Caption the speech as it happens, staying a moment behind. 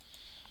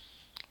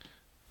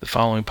The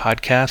following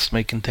podcast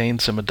may contain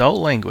some adult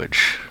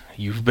language.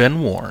 You've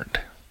been warned.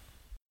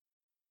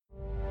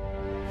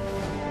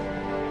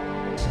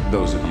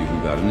 Those of you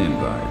who got an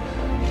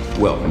invite,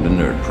 welcome to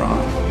Nerd Prom.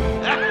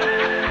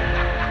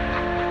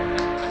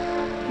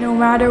 No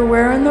matter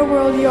where in the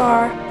world you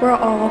are, we're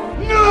all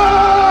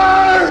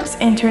Nerds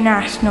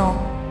International.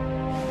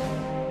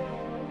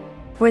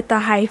 With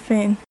the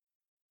hyphen.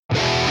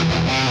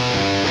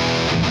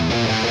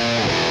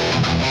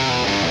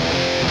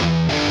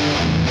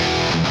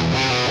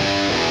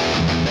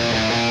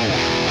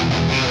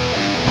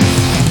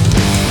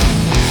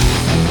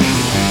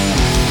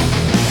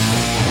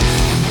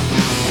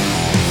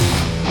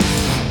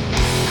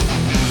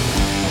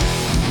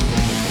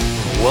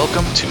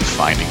 Welcome to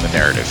Finding the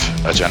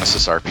Narrative, a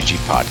Genesis RPG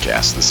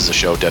podcast. This is a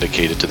show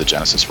dedicated to the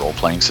Genesis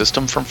role-playing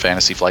system from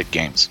Fantasy Flight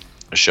Games,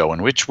 a show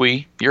in which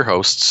we, your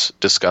hosts,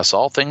 discuss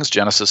all things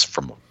Genesis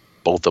from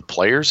both a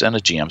player's and a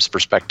GM's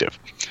perspective.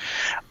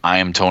 I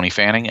am Tony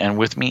Fanning, and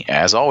with me,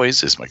 as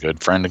always, is my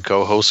good friend and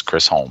co-host,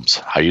 Chris Holmes.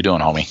 How you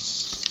doing,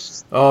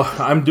 homie? Oh,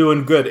 I'm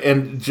doing good,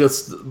 and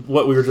just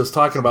what we were just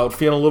talking about,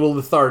 feeling a little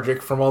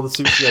lethargic from all the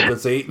sushi I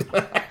just ate,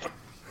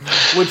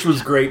 which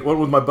was great. Went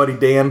with my buddy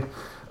Dan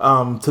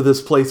to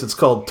this place. It's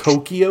called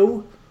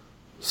Tokyo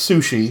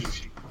Sushi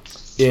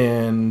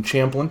in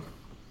Champlin,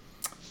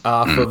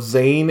 off of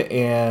Zane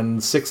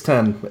and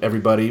 610.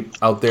 Everybody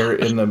out there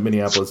in the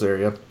Minneapolis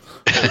area.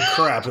 Holy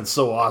crap! It's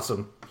so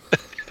awesome,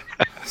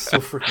 so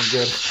freaking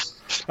good.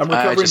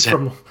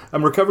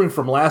 I'm recovering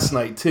from last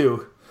night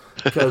too,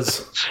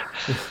 because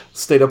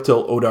stayed up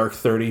till dark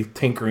 30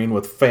 tinkering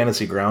with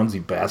Fantasy Grounds. You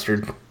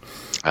bastard.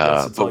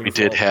 But we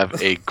did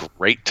have a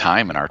great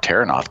time in our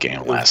Terranoth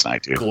game last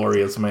night, dude.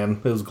 Glorious,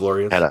 man. It was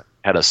glorious. Had a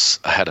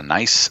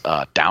nice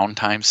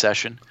downtime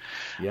session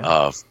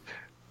of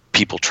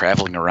people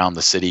traveling around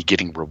the city,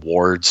 getting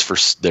rewards for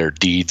their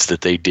deeds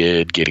that they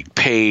did, getting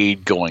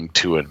paid, going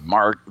to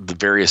the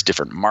various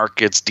different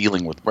markets,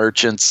 dealing with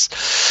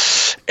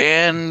merchants,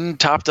 and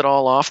topped it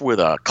all off with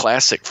a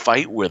classic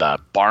fight with a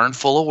barn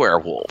full of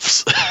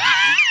werewolves.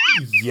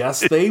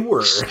 Yes, they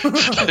were.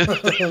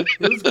 It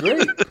was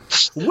great.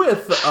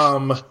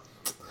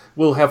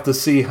 We'll have to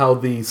see how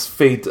the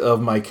fate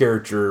of my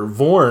character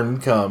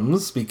Vorn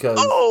comes, because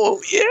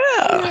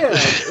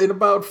in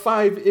about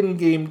 5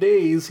 in-game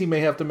days, he may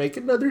have to make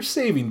another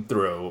saving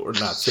throw, or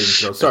not saving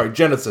throw. Sorry,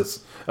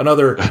 Genesis,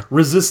 another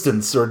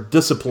resistance or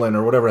discipline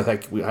or whatever the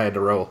heck I had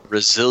to roll.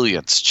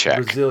 Resilience check.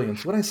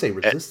 Resilience. What did I say?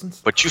 Resistance?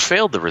 But you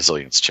failed the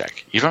resilience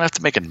check. You don't have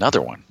to make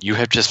another one. You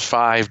have just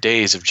 5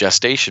 days of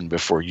gestation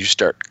before you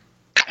start.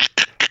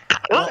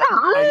 Well,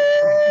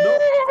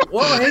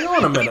 hang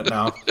on a minute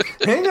now.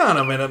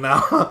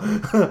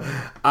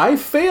 I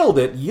failed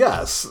it,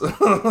 yes.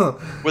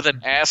 With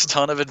an ass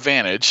ton of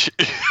advantage.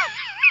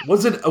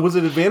 Was it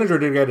advantage, or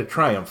did I get a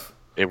triumph?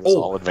 It was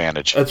all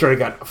advantage. That's right, I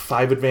got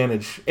 5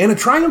 advantage. And a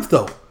triumph,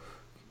 though.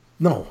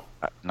 No.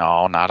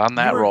 No, not on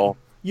that roll.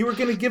 You were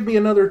going to give me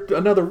another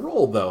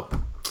roll, though.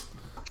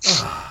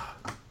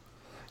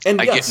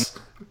 And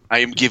I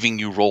am giving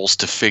you rolls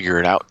to figure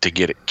it out, to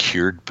get it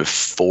cured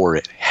before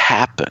it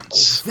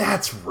happens. Oh,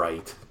 that's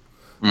right.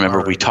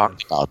 Remember, we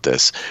talked about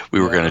this. We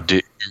were going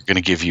to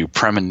give you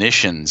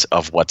premonitions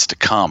of what's to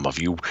come, of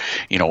you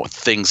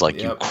things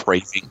like you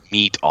craving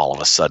meat all of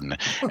a sudden,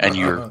 and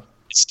you're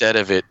instead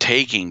of it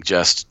taking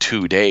just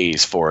 2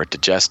 days for it to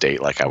gestate,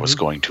 like I was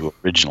going to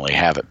originally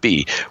have it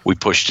be, we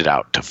pushed it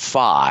out to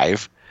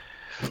 5,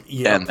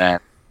 and then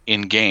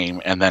in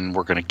game, and then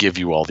we're going to give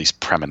you all these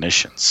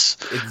premonitions.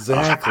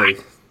 Exactly.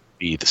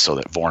 So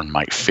that Vorn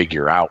might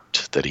figure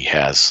out that he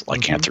has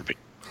lycanthropy.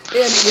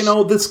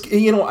 And this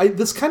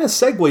kind of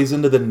segues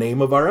into the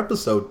name of our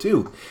episode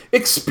too.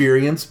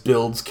 Experience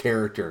builds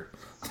character.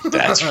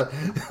 That's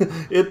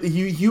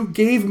you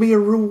gave me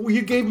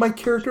you gave my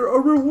character a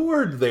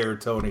reward there,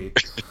 Tony.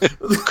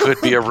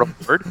 Could be a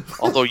reward.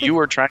 Although you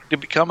were trying to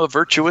become a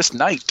virtuous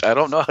knight, I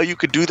don't know how you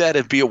could do that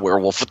and be a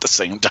werewolf at the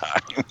same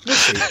time.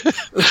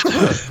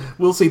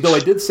 We'll see. Though I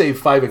did save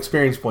 5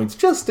 experience points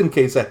just in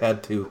case I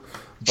had to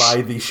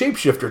buy the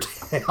shapeshifter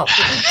tail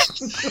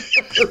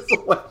as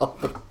well.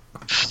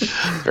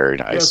 Very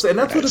nice. Yes, and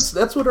that's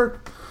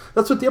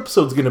what the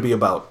episode's going to be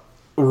about.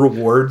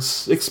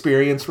 Rewards,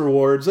 experience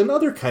rewards, and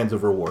other kinds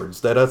of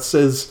rewards that us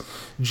as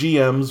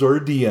GMs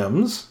or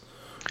DMs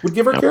would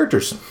give our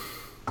characters.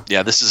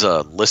 Yeah, this is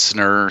a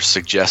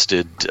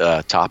listener-suggested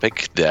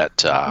topic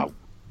that,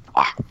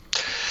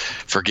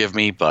 forgive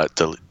me, but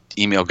the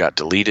email got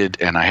deleted,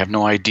 and I have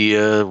no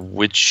idea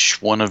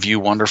which one of you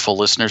wonderful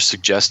listeners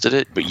suggested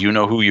it, but you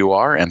know who you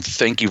are, and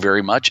thank you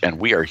very much, and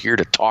we are here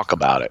to talk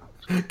about it.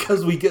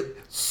 Because we get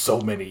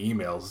so many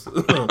emails.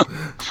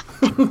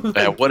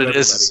 What it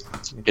is,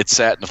 it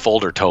sat in the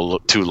folder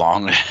too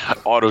long,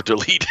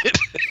 auto-deleted.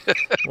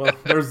 Well,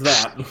 there's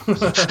that.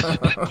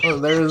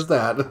 There's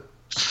that.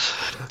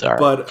 Right.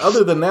 But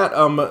other than that,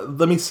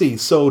 let me see.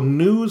 So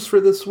news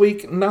for this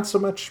week, not so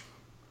much.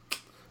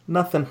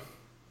 Nothing.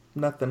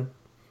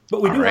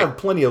 But we do have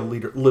plenty of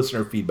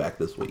listener feedback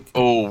this week.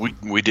 Oh,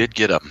 we did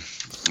get them.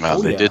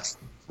 They did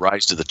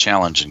rise to the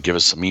challenge and give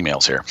us some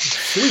emails here.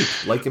 Sweet.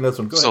 Liking this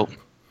one. Go ahead.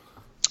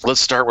 Let's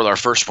start with our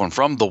first one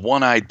from the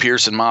one-eyed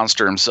Pearson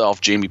monster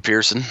himself, Jamie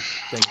Pearson.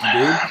 Thank you,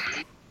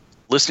 dude.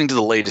 Listening to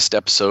the latest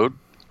episode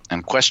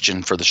and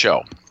question for the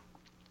show.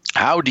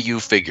 How do you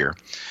figure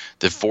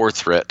the 4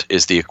 threat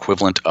is the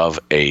equivalent of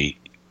a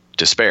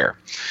despair?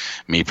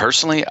 Me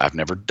personally, I've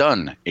never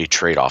done a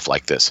trade-off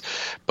like this,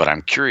 but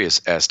I'm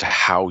curious as to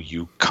how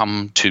you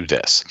come to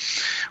this.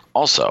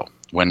 Also,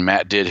 when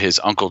Matt did his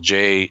Uncle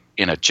Jay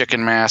in a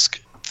chicken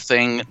mask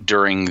thing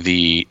during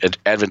the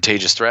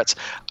advantageous threats,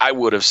 I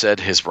would have said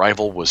his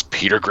rival was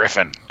Peter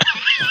Griffin.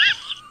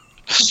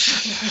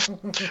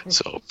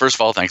 So, first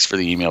of all, thanks for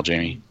the email,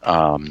 Jamie.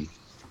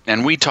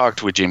 And we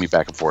talked with Jamie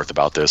back and forth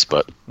about this,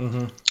 but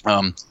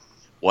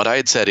what I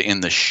had said in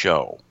the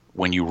show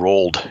when you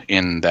rolled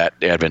in that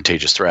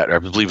advantageous threat, I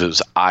believe it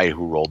was I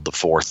who rolled the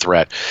 4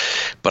 threat,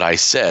 but I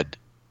said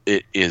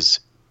it is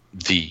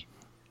the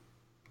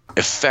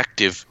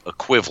effective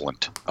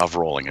equivalent of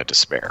rolling a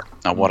despair.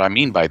 Now, what I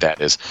mean by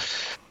that is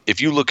if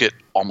you look at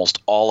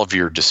almost all of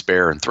your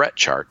despair and threat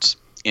charts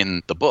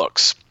in the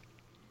books,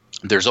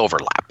 there's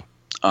overlap.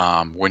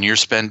 When you're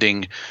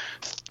spending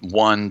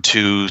 1,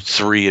 2,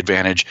 3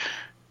 advantage,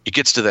 it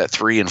gets to that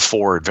 3 and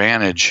 4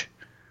 advantage.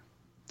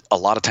 A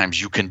lot of times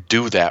you can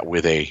do that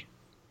with a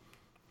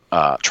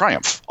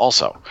triumph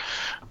also.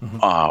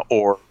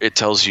 Or it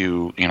tells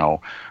you,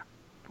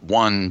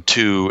 1,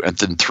 2, and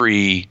then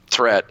 3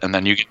 threat, and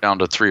then you get down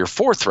to 3 or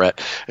 4 threat,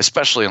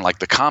 especially in like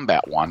the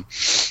combat one.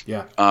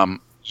 Yeah.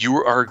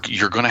 You're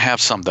going to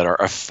have some that are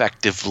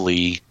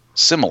effectively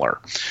similar.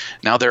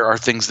 Now there are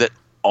things that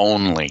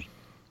only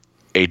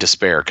a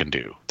despair can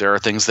do. There are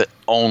things that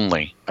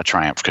only a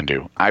triumph can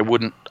do. I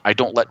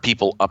don't let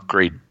people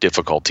upgrade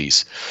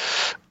difficulties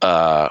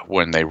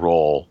when they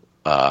roll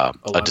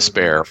a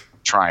despair,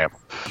 triumph,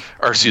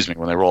 or excuse me,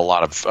 when they roll a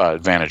lot of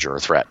advantage or a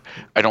threat.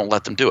 I don't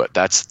let them do it.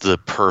 That's the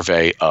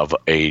purvey of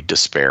a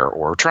despair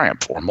or a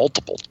triumph, or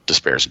multiple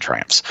despairs and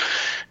triumphs.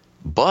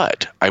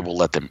 But I will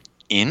let them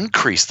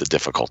increase the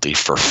difficulty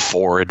for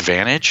 4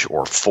 advantage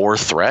or 4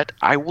 threat.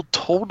 I will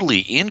totally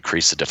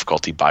increase the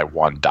difficulty by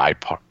 1 die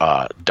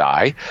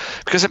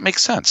because it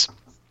makes sense.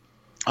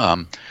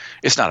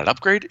 It's not an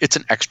upgrade; it's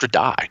an extra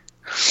die.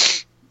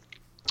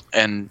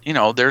 And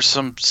there's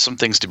some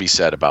things to be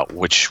said about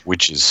which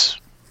is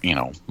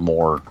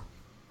more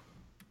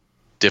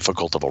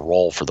difficult of a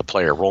roll for the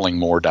player, rolling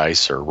more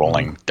dice or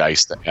rolling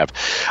dice that have.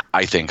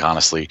 I think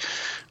honestly,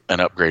 an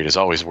upgrade is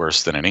always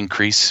worse than an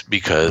increase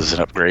because an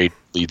upgrade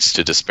leads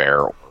to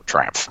despair or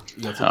triumph.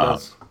 Yes, it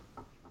does.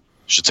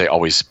 Should say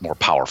always more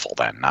powerful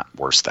than, not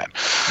worse than.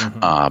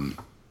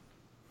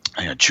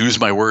 Choose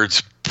my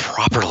words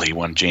properly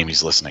when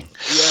Jamie's listening.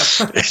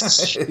 Yeah,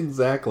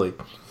 exactly.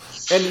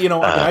 And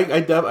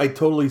I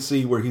totally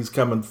see where he's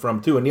coming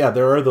from too. And yeah,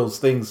 there are those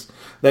things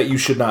that you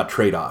should not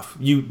trade off.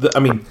 The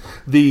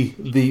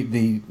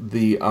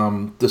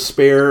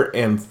despair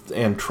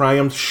and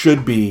triumph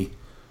should be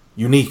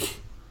unique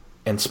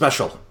and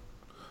special.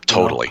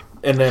 Totally.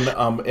 And then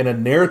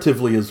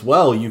narratively as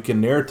well, you can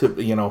narrative.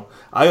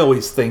 I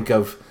always think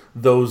of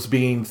those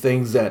being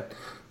things that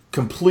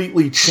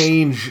completely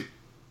change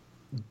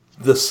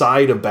the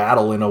side of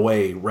battle in a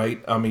way,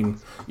 right? I mean,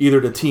 either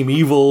the team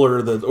evil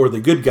or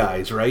the good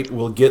guys, right?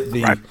 Will get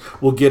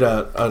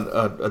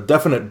a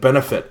definite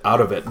benefit out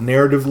of it,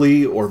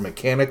 narratively or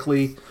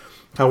mechanically,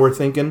 how we're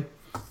thinking.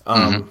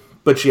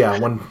 But yeah,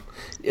 when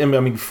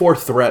 4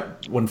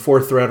 threat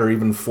or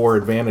even 4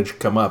 advantage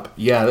come up,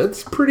 yeah,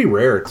 that's pretty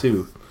rare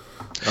too.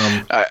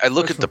 I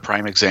look at the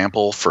prime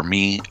example for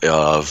me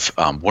of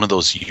one of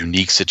those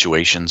unique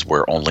situations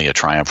where only a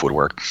triumph would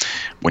work.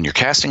 When you're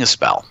casting a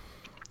spell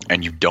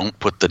and you don't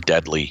put the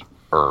deadly,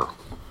 is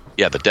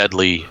it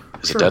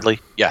deadly?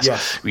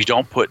 Yes. You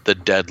don't put the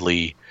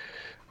deadly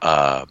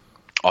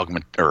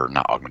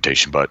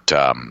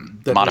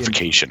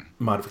modification,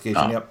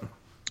 yep,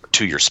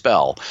 to your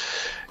spell.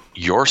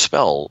 Your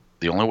spell,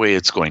 the only way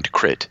it's going to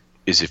crit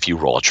is if you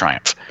roll a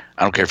triumph.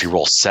 I don't care if you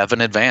roll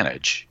 7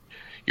 advantage.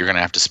 You're going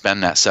to have to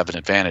spend that 7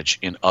 advantage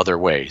in other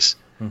ways.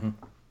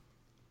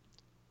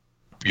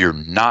 You're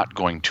not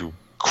going to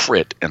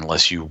crit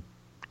unless you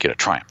get a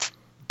triumph,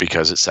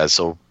 because it says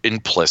so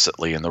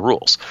implicitly in the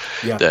rules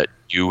that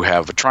you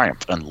have a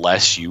triumph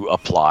unless you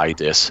apply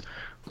this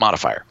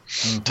modifier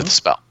to the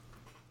spell.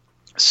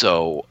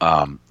 So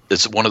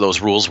it's one of those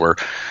rules where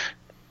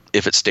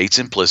if it states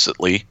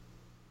implicitly,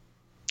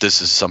 this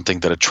is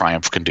something that a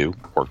triumph can do,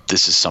 or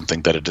this is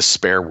something that a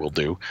despair will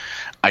do,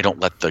 I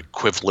don't let the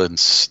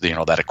equivalence,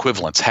 that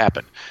equivalence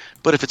happen.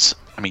 But if it's,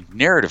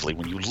 narratively,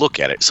 when you look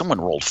at it, someone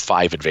rolled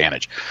 5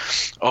 advantage.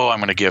 Oh, I'm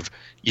going to give,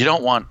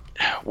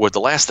 the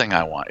last thing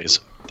I want is,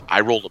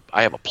 I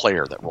have a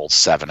player that rolled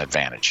 7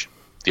 advantage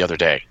the other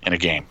day in a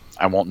game.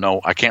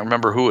 I can't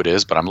remember who it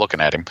is, but I'm looking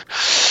at him.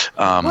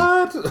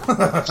 What?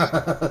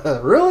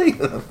 Really?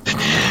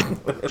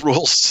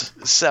 Rolls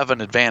 7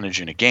 advantage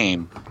in a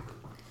game.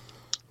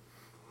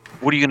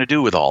 what are you going to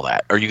do with all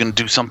that? Are you going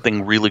to do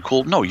something really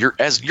cool? No, you're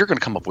going to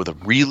come up with a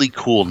really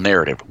cool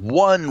narrative,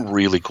 one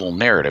really cool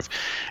narrative,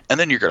 and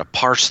then you're going to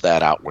parse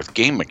that out with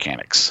game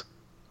mechanics,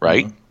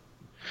 right?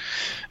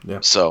 Yeah.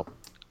 So,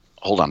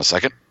 hold on a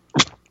second.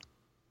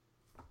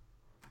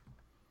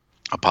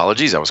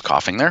 Apologies, I was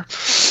coughing there.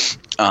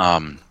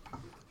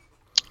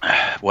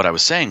 What I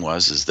was saying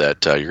is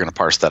that you're going to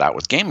parse that out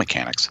with game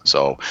mechanics.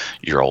 So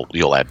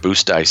you'll add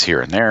boost dice here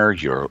and there.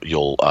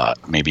 You'll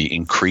maybe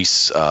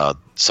increase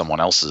someone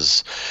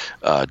else's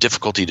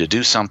difficulty to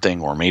do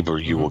something, or maybe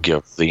you will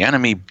give the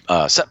enemy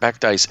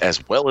setback dice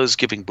as well as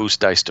giving boost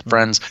dice to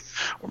friends,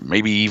 or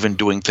maybe even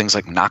doing things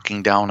like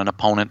knocking down an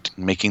opponent,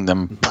 making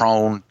them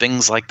prone,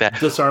 things like that.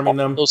 Disarming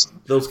them, those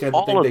kinds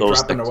of things. They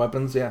drop in their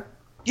weapons, yeah.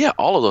 Yeah,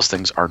 all of those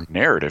things are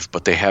narrative,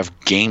 but they have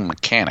game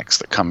mechanics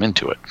that come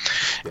into it.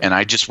 Yeah. And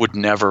I just would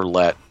never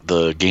let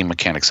the game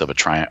mechanics of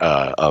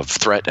of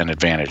threat and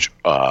advantage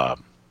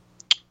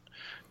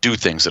do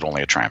things that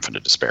only a Triumph and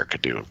a Despair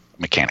could do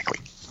mechanically.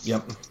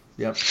 Yep.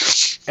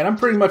 And I'm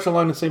pretty much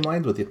along the same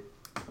lines with you.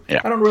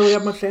 Yeah. I don't really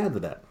have much to add to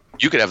that.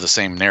 You could have the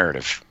same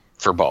narrative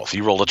for both.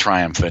 You roll a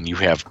Triumph and you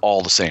have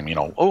all the same,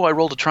 I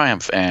rolled a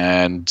Triumph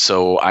and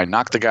so I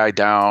knocked the guy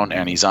down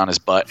and he's on his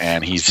butt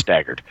and he's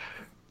staggered.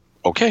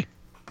 Okay.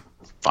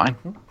 Fine.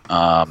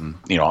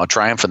 A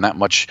Triumph and that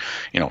much,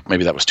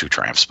 maybe that was 2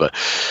 Triumphs, but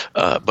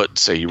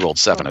say you rolled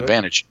 7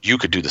 advantage, you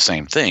could do the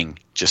same thing,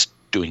 just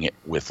doing it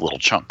with little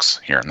chunks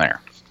here and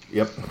there.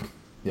 Yep.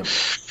 All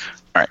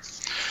right.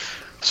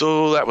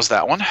 So that was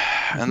that one.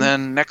 And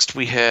then next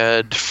we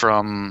had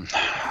from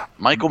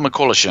Michael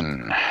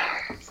McCullishin.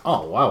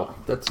 Oh, wow.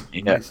 That's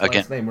a nice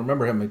last name. I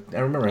remember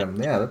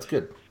him. Yeah, that's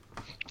good.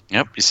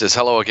 Yep. He says,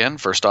 hello again.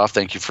 First off,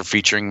 thank you for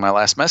featuring my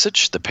last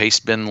message. The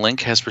Paste Bin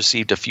link has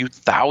received a few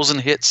thousand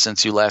hits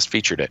since you last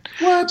featured it.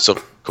 What?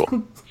 So,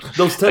 cool.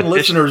 Those 10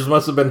 listeners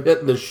must have been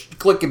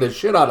clicking the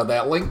shit out of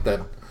that link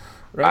then.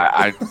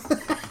 Right?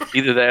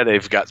 Either that or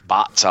they've got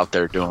bots out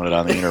there doing it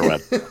on the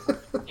interweb.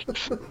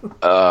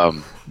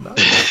 I'm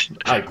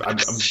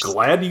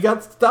glad you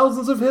got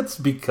thousands of hits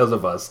because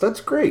of us.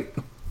 That's great.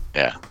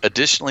 Yeah.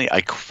 Additionally,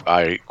 I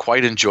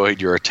quite enjoyed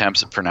your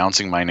attempts at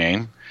pronouncing my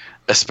name,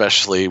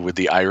 especially with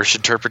the Irish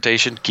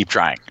interpretation. Keep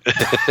trying.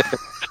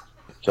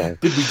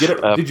 Did we get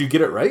it? Did you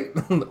get it right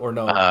or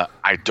no?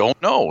 I don't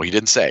know. He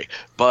didn't say.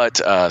 But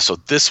so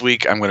this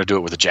week I'm going to do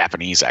it with a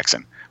Japanese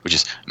accent, which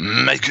is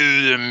Michael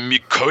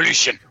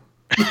McCullishin.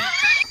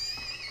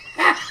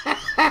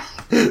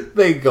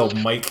 There you go,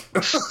 Mike.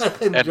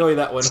 Enjoy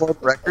that one. For the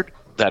record,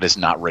 that is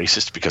not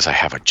racist because I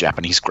have a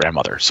Japanese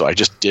grandmother, so I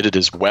just did it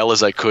as well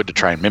as I could to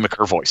try and mimic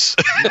her voice.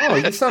 No,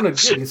 you sounded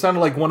good. You sounded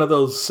like one of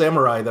those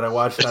samurai that I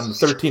watched on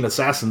 13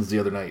 Assassins the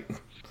other night.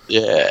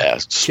 Yeah,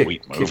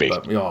 sweet movie.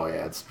 Oh,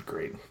 yeah, it's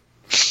great.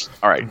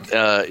 All right.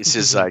 It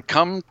says, I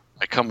come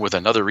with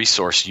another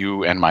resource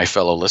you and my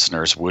fellow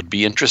listeners would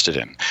be interested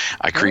in.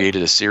 I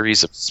created a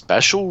series of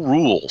special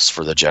rules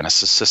for the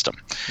Genesis system.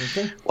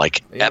 Okay.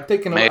 Like I've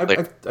taken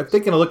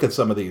a look at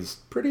some of these.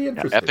 Pretty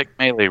interesting. Epic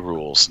melee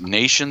rules,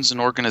 nations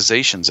and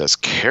organizations as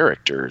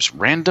characters,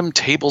 random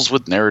tables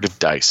with narrative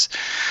dice.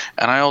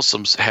 And I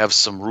also have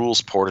some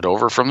rules ported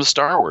over from the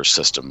Star Wars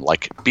system,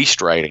 like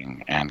beast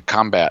riding and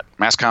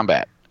mass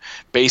combat,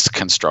 base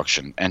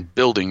construction, and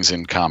buildings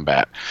in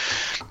combat.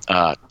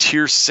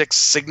 Tier 6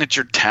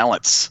 signature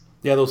talents.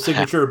 Yeah, those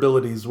signature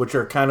abilities, which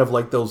are kind of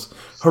like those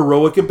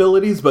heroic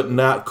abilities, but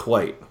not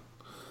quite.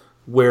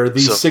 Where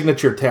these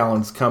signature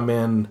talents come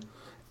in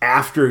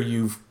after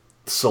you've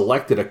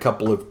selected a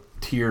couple of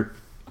tier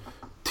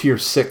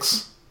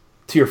 6,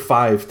 tier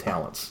 5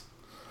 talents.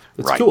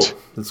 It's cool.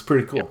 It's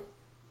pretty cool. Yeah.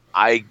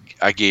 I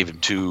gave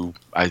him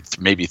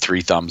maybe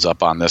 3 thumbs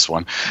up on this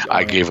one.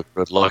 I gave a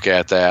good look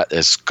at that.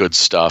 It's good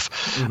stuff.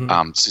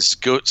 Mm-hmm. It's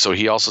good. So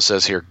he also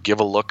says here, give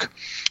a look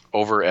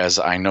over as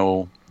I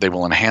know they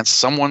will enhance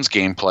someone's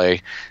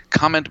gameplay.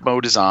 Comment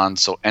mode is on,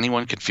 so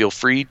anyone can feel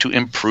free to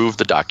improve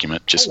the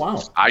document. Just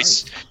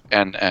nice.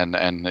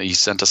 And he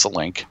sent us a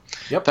link.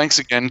 Yep. Thanks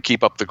again.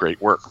 Keep up the great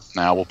work.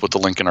 Now we'll put the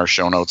link in our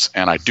show notes.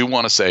 And I do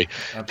want to say,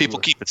 people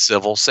keep it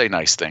civil, say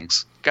nice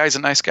things. Guy's a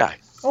nice guy.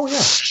 Oh,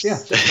 yeah,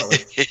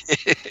 definitely.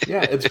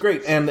 Yeah, it's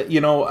great. And,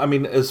 I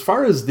mean, as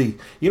far as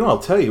I'll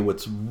tell you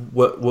what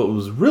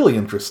was really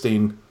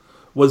interesting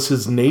was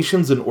his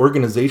nations and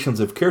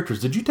organizations of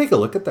characters. Did you take a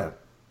look at that?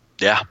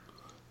 Yeah.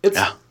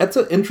 That's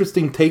an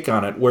interesting take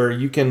on it, where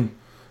you can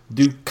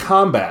do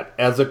combat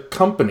as a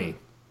company.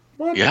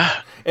 What?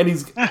 Yeah. And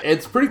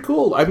it's pretty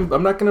cool. I'm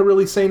not going to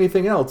really say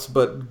anything else,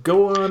 but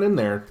go on in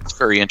there. It's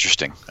very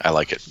interesting. I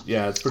like it.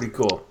 Yeah, it's pretty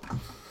cool.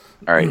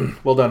 All right.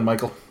 Well done,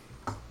 Michael.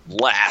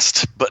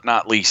 Last but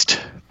not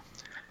least.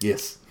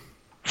 Yes.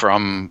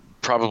 From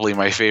probably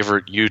my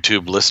favorite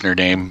YouTube listener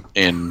name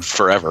in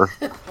forever,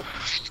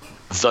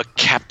 the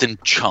Captain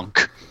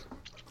Chunk.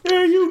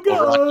 There you go.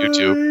 Over on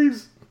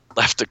YouTube.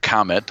 Left a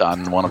comment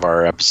on one of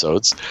our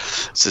episodes.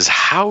 It says,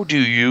 how do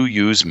you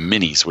use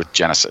minis with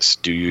Genesis?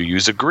 Do you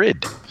use a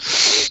grid?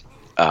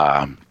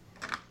 And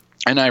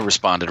I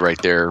responded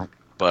right there,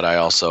 but I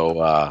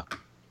also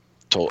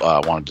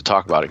wanted to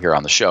talk about it here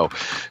on the show.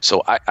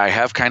 So I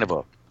have kind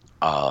of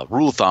a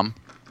rule of thumb,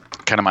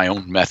 kind of my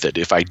own method.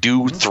 If I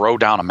do throw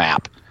down a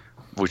map,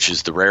 which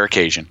is the rare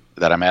occasion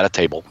that I'm at a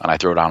table and I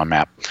throw down a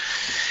map,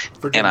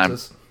 for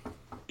Genesis.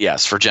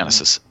 For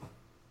Genesis,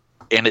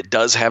 and it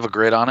does have a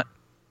grid on it,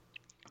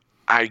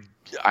 I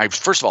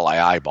first of all, I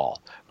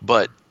eyeball,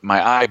 but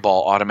my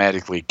eyeball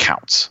automatically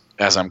counts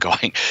as I'm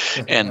going.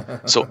 And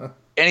so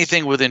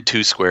anything within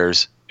 2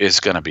 squares is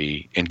going to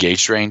be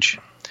engaged range.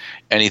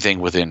 Anything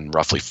within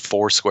roughly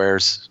 4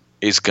 squares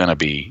is going to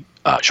be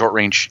short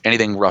range.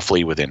 Anything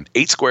roughly within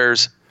 8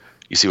 squares,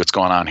 you see what's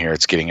going on here,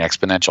 it's getting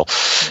exponential,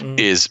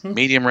 is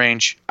medium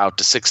range. Out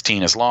to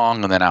 16 is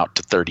long, and then out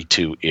to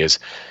 32 is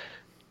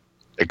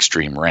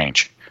extreme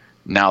range.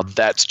 Now,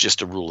 that's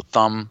just a rule of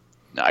thumb.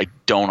 I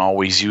don't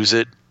always use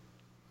it,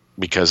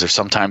 because if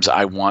sometimes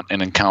I want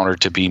an encounter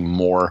to be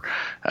more,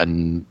 I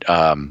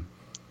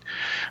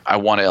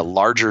want a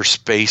larger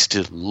space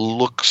to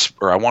look,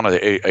 or I want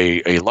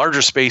a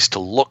larger space to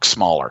look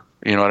smaller.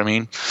 You know what I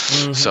mean?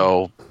 Mm-hmm.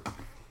 So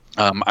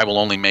I will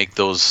only make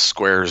those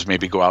squares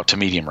maybe go out to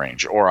medium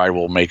range, or I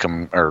will make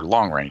them or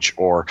long range,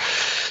 or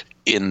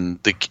in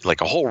the like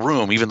a whole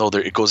room, even though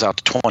it goes out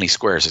to 20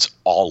 squares, it's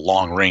all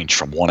long range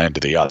from one end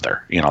to the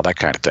other. You know, that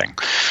kind of thing.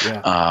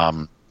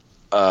 Yeah.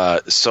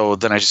 So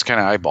then I just kind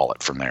of eyeball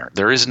it from there.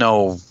 There is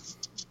no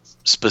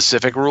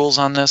specific rules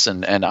on this,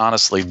 and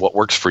honestly, what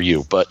works for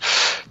you, but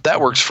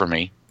that works for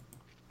me.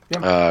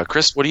 Yeah.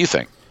 Chris, what do you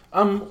think?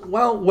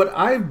 Well, what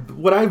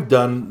I've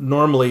done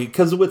normally,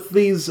 because with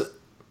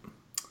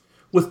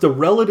the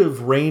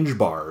relative range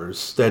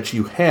bars that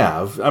you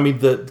have, I mean,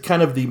 the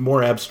kind of the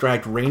more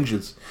abstract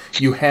ranges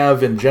you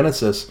have in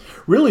Genesis,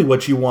 really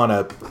what you want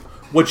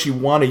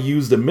to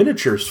use the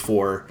miniatures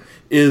for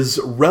is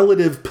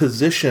relative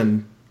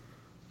position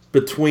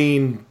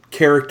between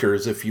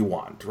characters, if you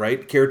want,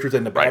 right? Characters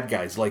and the bad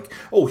guys. Like,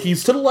 oh,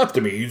 he's to the left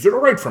of me, he's to the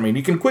right from me. And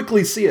you can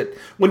quickly see it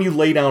when you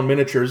lay down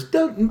miniatures.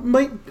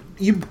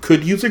 You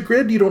could use a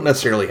grid. You don't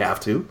necessarily have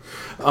to.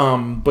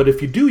 But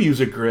if you do use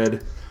a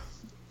grid,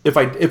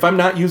 if I'm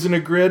not using a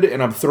grid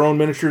and I'm throwing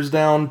miniatures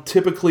down,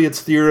 typically it's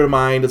theater of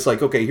mind. It's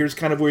like, okay, here's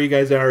kind of where you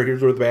guys are.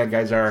 Here's where the bad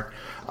guys are.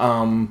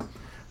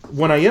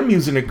 When I am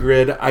using a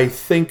grid, I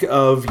think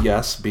of,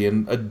 yes,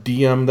 being a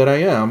DM that I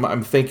am,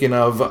 I'm thinking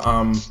of, the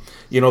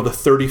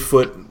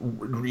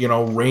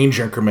 30-foot, range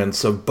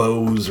increments of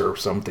bows or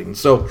something.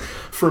 So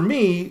for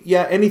me,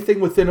 yeah, anything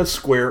within a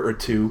square or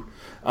 2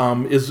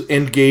 is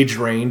engaged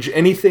range.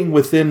 Anything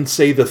within,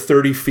 say, the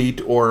 30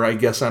 feet, or I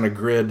guess on a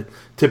grid,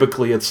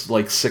 typically it's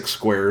like 6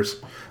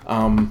 squares,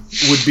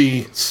 would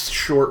be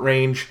short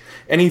range.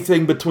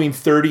 Anything between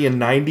 30 and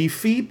 90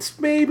 feet,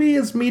 maybe,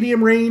 is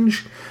medium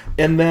range.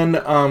 And then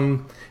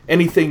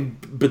anything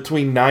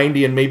between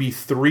 90 and maybe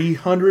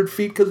 300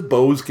 feet, because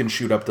bows can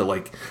shoot up to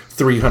like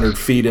 300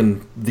 feet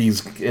in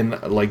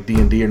like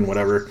D&D and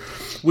whatever,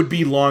 would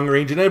be long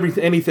range. And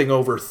anything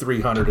over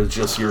 300 is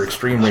just your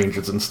extreme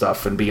ranges and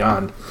stuff and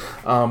beyond.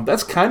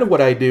 That's kind of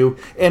what I do.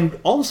 And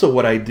also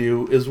what I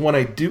do is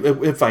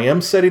if I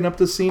am setting up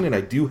the scene and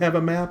I do have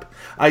a map,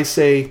 I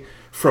say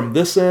from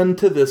this end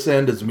to this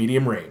end is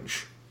medium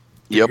range.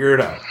 Yep. Figure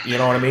it out. You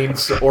know what I mean?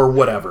 Or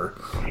whatever.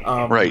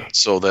 Right.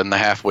 So then the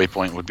halfway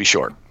point would be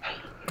short.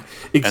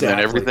 Exactly. And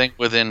then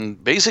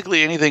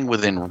anything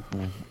within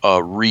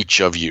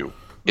reach of you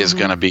is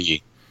going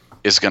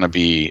to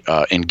be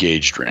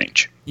engaged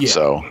range. Yeah.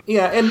 So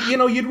yeah, and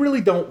you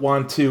really don't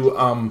want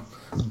to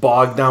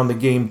bog down the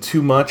game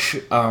too much,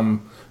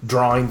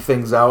 drawing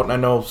things out. And I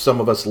know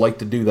some of us like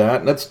to do that,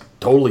 and that's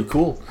totally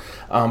cool.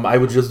 I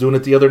was just doing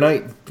it the other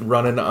night,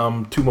 running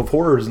Tomb of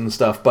Horrors and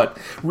stuff. But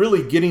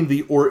really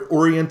getting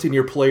orienting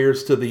your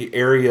players to the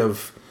area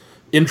of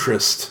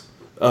interest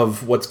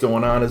of what's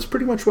going on is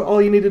pretty much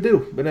all you need to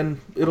do. And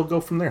then it'll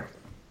go from there.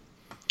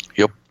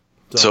 Yep.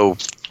 So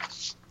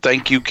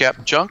thank you,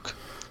 Captain Chunk.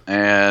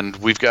 And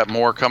we've got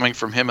more coming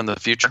from him in the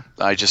future.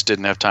 I just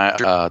didn't have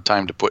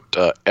time to put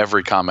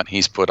every comment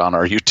he's put on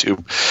our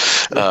YouTube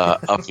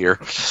up here.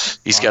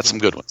 He's got some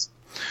good ones.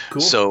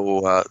 Cool.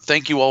 So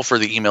thank you all for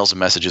the emails and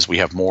messages. We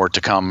have more to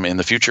come in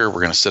the future.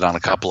 We're going to sit on a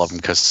couple of them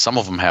because some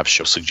of them have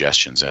show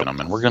suggestions in them,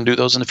 and we're going to do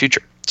those in the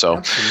future. So,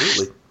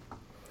 absolutely.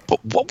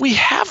 But what we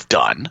have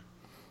done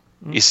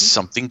is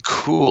something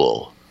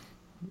cool.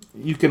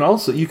 You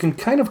can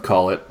kind of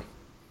call it,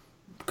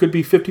 could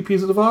be 50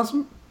 Pieces of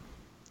Awesome.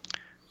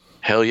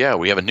 Hell yeah.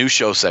 We have a new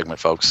show segment,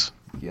 folks.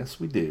 Yes,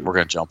 we do. We're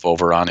going to jump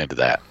over on into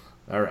that.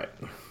 All right.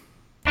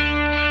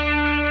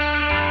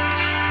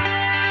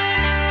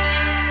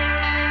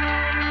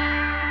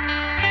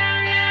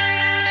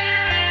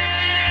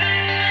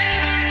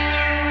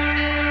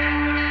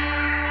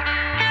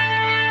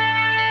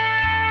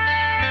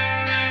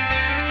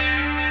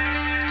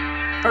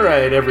 All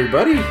right,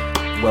 everybody,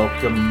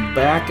 welcome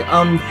back.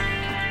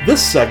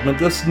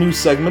 This new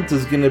segment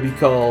is going to be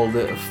called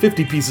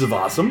 50 Pieces of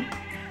Awesome.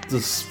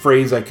 This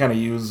phrase I kind of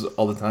use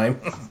all the time.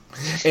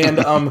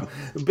 And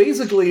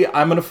basically,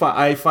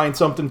 I find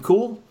something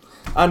cool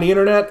on the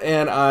internet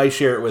and I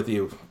share it with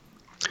you.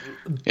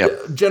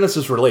 Yep.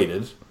 Genesis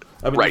related.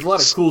 I mean, there's a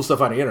lot of cool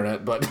stuff on the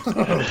internet, but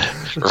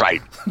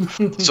right.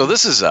 So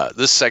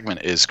this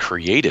segment is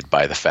created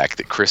by the fact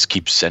that Chris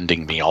keeps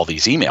sending me all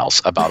these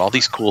emails about all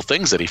these cool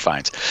things that he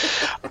finds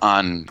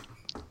on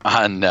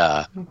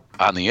the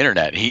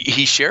internet.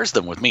 He shares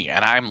them with me,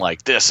 and I'm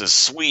like, this is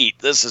sweet,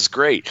 this is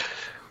great.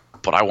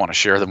 But I want to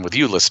share them with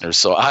you listeners.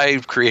 So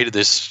I've created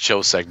this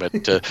show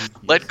segment to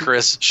let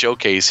Chris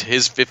showcase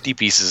his 50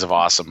 pieces of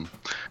awesome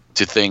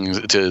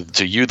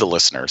to you, the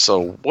listener.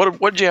 So what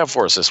did you have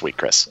for us this week,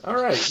 Chris? All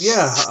right.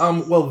 Yeah.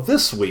 Well,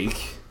 this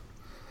week,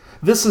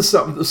 this is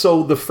something.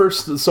 So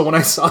when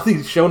I saw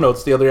these show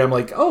notes the other day, I'm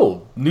like,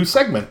 oh, new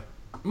segment.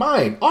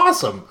 Mine.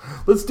 Awesome.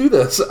 Let's do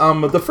this.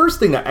 The first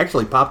thing that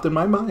actually popped in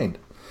my mind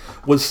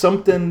was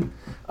something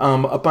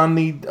up on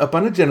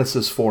the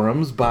Genesis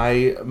forums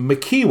by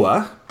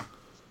Makiwa.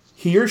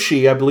 He or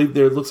she, I believe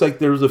there looks like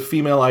there's a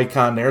female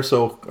icon there,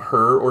 so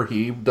her or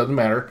he, doesn't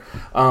matter.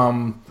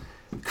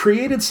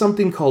 Created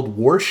something called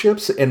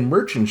Warships and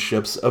Merchant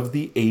Ships of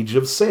the Age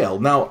of Sail.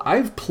 Now,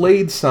 I've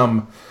played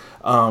some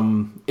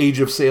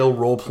Age of Sail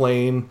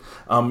role-playing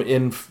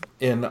in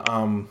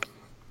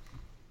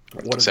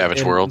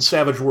Savage Worlds.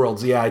 Savage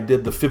Worlds, yeah. I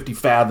did the 50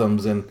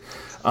 Fathoms and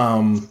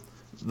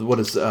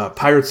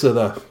Pirates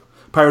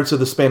of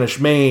the Spanish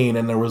Main,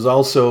 and there was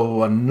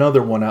also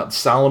another one out,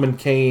 Solomon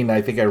Kane.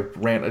 I think I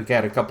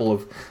had a couple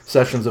of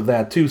sessions of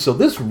that too. So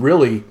this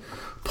really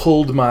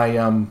pulled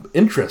my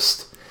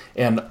interest.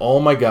 And oh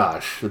my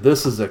gosh,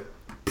 this is a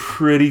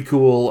pretty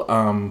cool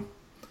document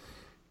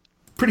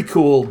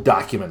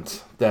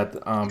that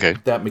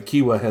that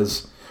Makiwa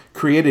has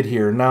created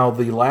here. Now,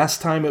 the last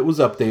time it was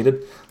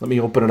updated, let me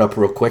open it up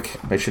real quick.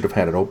 I should have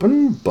had it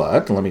open,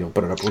 but let me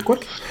open it up real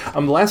quick. The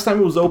last time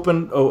it was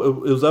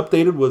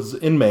updated was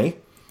in May.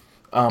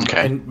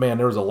 And man,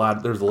 there's a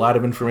lot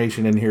of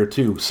information in here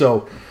too.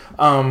 So,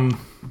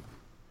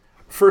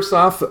 first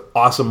off,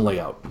 awesome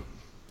layout.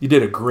 You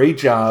did a great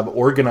job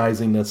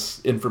organizing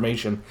this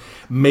information,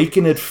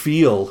 making it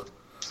feel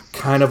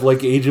kind of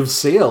like Age of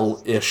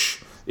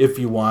Sail-ish, if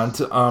you want.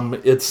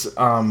 It's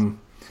kind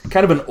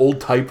of an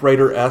old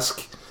typewriter-esque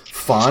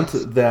font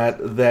that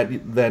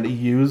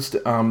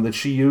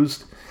she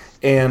used,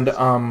 and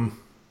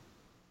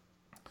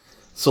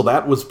so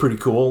that was pretty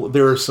cool.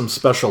 There are some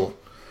special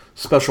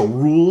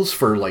rules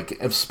for like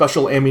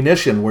special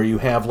ammunition where you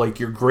have like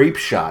your grape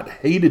shot,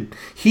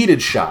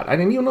 heated shot. I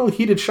didn't even know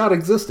heated shot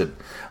existed.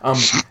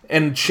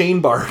 And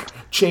chain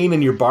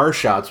in your bar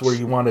shots where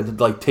you wanted to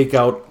like take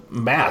out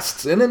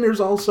masts. And then there's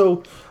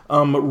also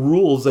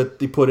rules that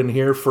they put in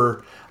here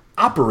for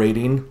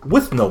operating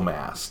with no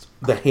mast,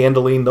 the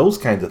handling, those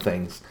kinds of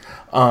things.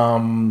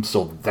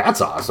 So that's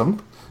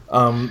awesome.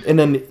 And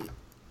then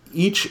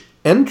each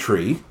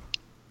entry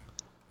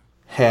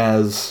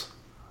has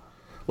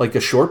like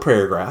a short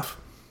paragraph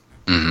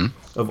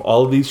of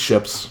all of these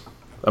ships.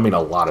 I mean,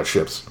 a lot of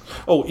ships.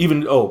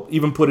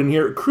 Even put in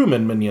here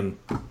crewman minion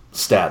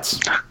stats.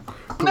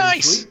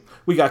 Nice.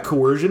 We got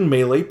coercion,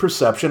 melee,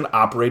 perception,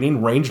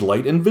 operating, range,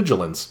 light, and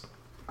vigilance.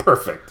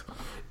 Perfect.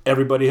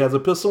 Everybody has a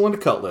pistol and a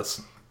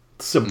cutlass.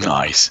 Simple.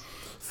 Nice.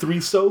 3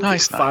 soak,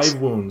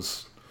 5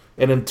 wounds.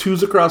 And then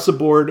 2s across the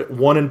board,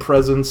 1 in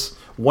presence,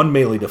 1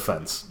 melee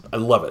defense. I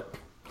love it.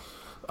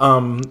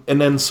 And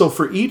then, so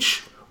for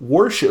each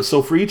warship,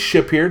 for each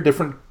ship here,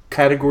 different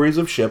categories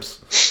of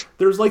ships,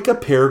 there's like a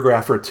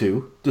paragraph or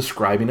two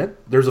describing it.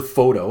 There's a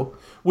photo,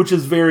 which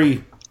is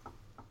very,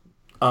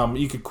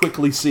 you could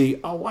quickly see,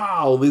 oh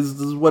wow, this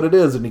is what it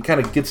is, and it kind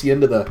of gets you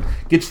into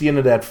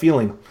that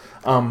feeling.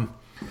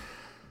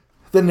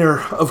 Then there,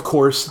 of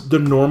course, the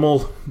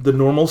normal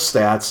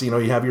stats. You know,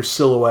 you have your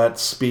silhouette,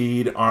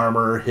 speed,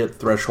 armor, hit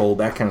threshold,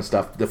 that kind of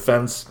stuff,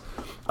 defense.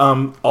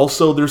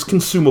 Also, there's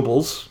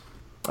consumables.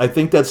 I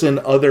think that's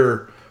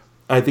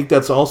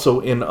also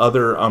in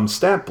other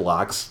stat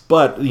blocks,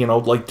 but, you know,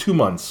 like 2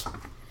 months.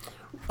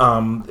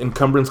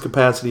 Encumbrance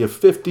capacity of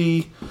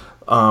 50,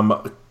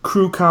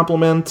 crew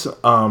complement,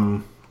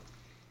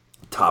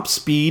 top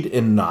speed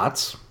in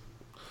knots,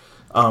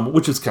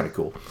 which is kind of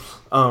cool.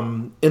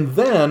 And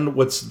then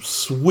what's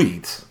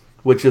sweet,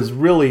 which is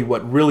really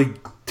what really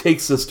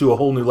takes this to a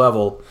whole new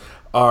level,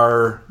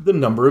 are the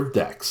number of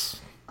decks.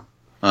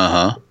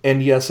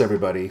 And yes,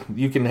 everybody,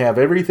 you can have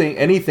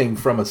anything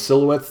from a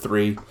Silhouette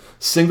 3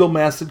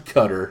 single-masted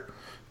cutter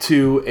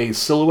to a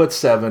Silhouette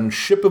 7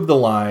 ship of the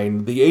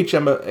line, the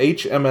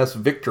HMS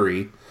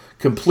Victory,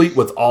 complete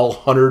with all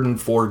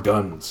 104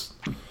 guns.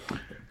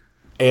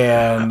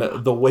 And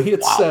the way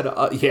it's set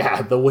up,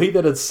 the way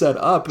that it's set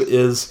up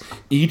is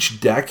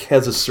each deck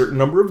has a certain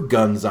number of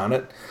guns on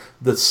it.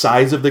 The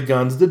size of the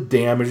guns, the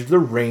damage, the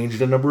range,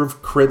 the number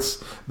of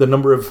crits, the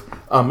number of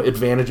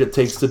advantage it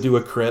takes to do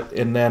a crit,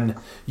 and then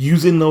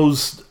using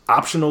those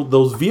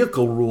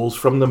vehicle rules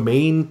from the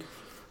main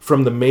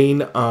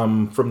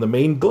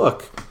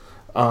book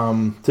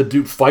to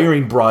do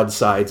firing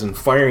broadsides and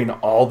firing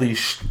all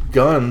these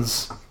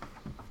guns.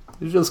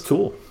 It's just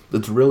cool.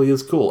 It really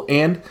is cool.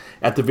 And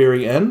at the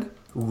very end,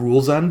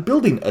 rules on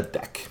building a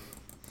deck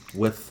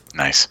with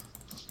nice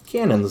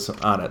cannons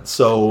on it.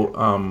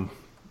 So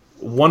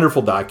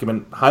Wonderful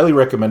document. Highly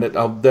recommend it.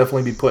 I'll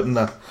definitely be putting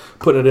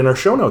it in our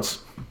show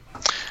notes.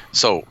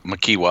 So,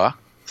 Makiwa,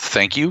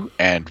 thank you,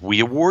 and we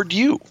award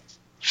you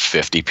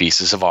 50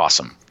 pieces of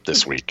awesome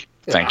this week.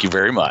 Thank you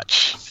very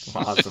much.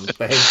 Awesome.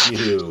 Thank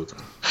you.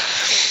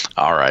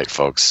 All right,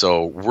 folks.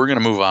 So we're going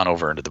to move on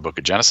over into the Book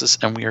of Genesis,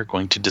 and we are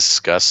going to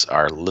discuss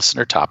our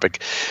listener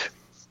topic,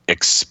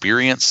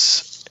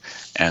 experience.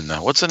 And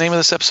what's the name of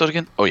this episode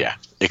again? Oh, yeah.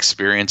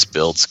 Experience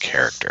builds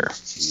character.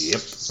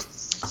 Yep.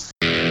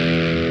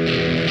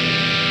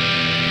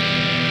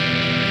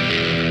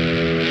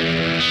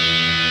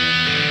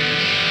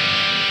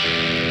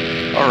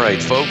 All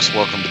right, folks.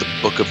 Welcome to the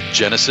Book of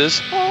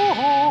Genesis.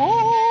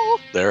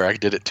 There, I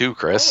did it too,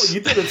 Chris. Oh,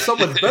 you did it so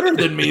much better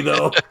than me,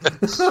 though.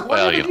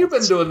 Why have you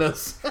been doing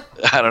this?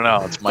 I don't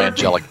know. It's my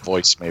angelic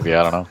voice, maybe.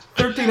 I don't know.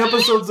 13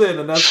 episodes in,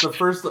 and that's the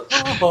first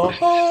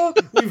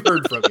we've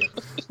heard from you.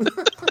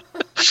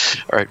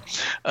 All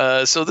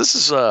right. So this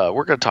is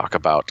we're going to talk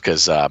about,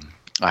 because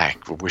I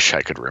wish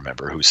I could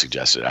remember who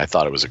suggested it. I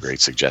thought it was a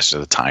great suggestion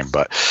at the time,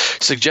 but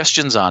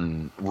suggestions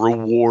on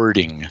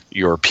rewarding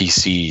your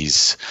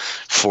PCs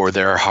for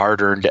their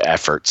hard-earned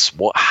efforts.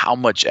 How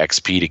much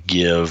XP to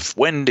give,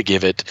 when to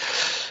give it,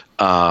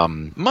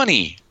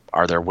 money.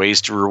 Are there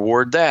ways to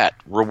reward that?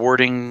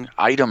 Rewarding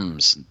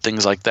items,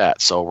 things like that.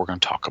 So we're going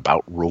to talk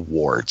about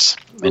rewards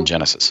in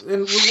Genesis.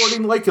 And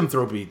rewarding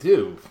lycanthropy,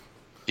 too.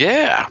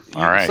 Yeah.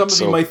 All right. Some of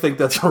you might think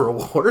that's a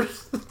reward.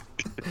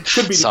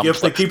 Could be the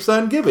gift that keeps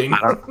on giving.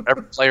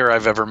 Every player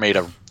I've ever made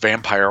a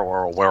vampire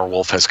or a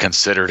werewolf has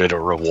considered it a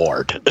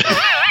reward.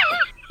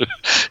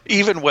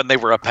 Even when they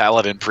were a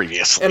paladin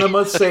previously. And I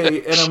must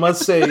say,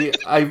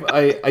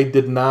 I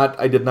did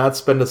not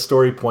spend a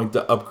story point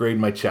to upgrade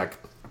my check.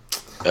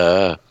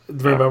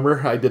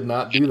 Remember, I did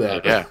not do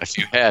that. Yeah, if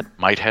you had,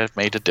 might have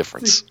made a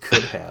difference.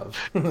 Could have.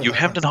 You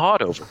have been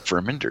hot over for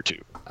a minute or two.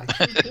 I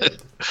sure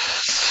did.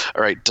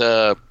 All right.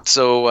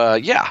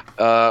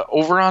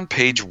 Over on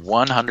page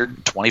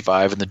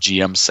 125 in the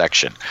GM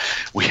section,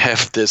 we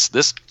have this.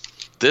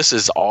 This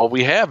is all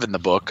we have in the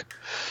book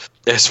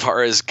as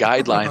far as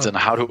guidelines on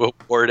how to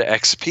award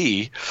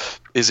XP.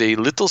 Is a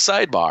little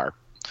sidebar,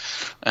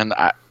 and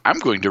I'm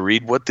going to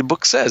read what the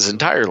book says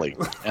entirely,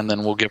 and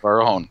then we'll give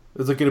our own.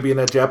 Is it going to be in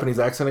that Japanese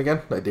accent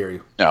again? I dare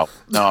you. No,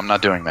 I'm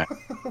not doing that.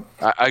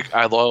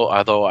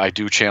 Although I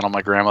do channel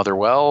my grandmother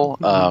well,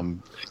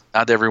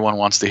 not everyone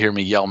wants to hear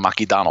me yell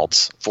Mackie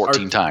Donalds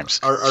 14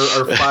 times.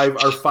 Our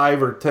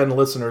 5 or 10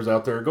 listeners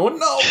out there are going,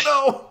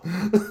 no.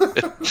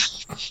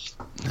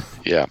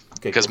 Yeah,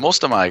 because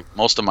most of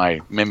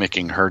my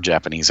mimicking her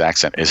Japanese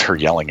accent is her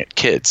yelling at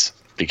kids,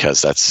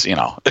 because that's,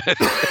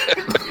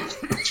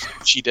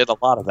 she did a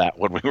lot of that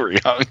when we were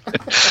young.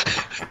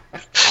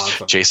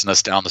 Awesome. Chasing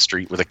us down the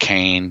street with a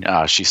cane.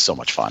 She's so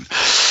much fun.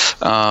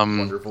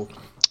 Wonderful.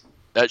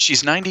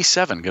 She's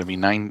 97, going to be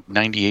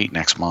 98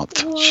 next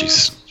month. What?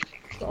 She's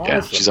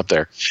Awesome. she's up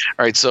there.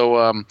 All right,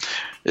 so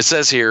it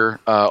says here,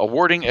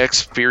 awarding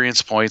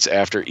experience points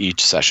after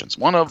each sessions.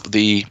 One of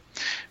the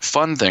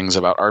fun things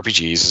about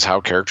RPGs is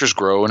how characters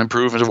grow and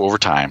improve over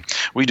time.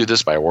 We do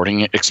this by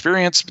awarding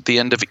experience at the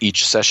end of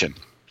each session.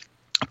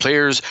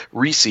 Players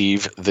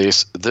receive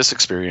this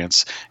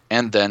experience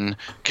and then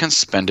can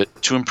spend it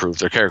to improve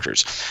their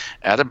characters.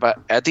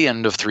 At the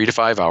end of 3 to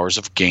 5 hours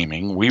of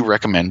gaming, we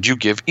recommend you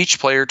give each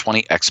player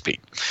 20 XP.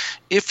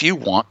 If you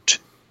want,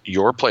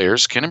 your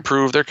players can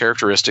improve their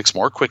characteristics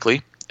more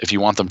quickly. If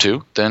you want them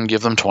to, then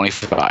give them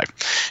 25.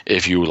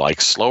 If you like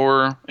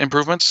slower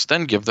improvements,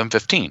 then give them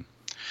 15.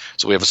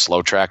 So we have a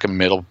slow track, a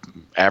middle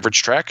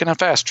average track, and a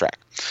fast track.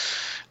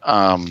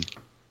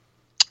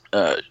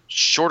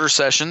 Shorter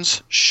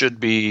sessions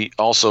should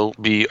also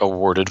be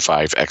awarded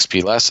 5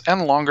 XP less,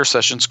 and longer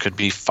sessions could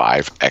be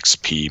 5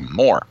 XP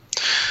more.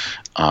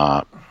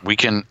 We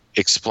can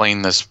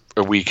explain this.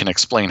 We can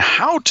explain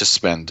how to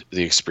spend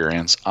the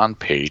experience on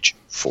page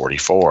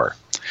 44.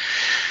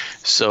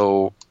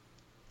 So,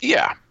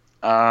 yeah,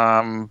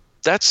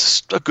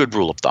 that's a good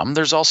rule of thumb.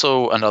 There's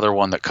also another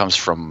one that comes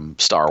from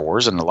Star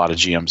Wars, and a lot of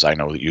GMs I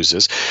know that use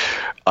this.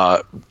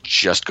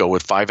 Just go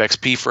with 5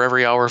 XP for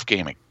every hour of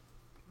gaming.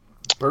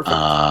 Perfect.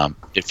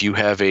 If you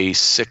have a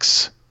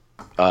 6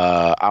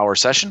 hour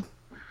session,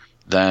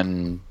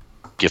 then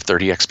give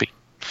 30 XP.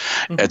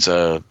 Mm-hmm. It's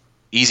a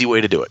easy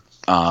way to do it.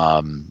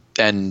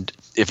 And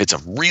if it's a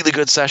really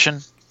good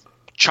session,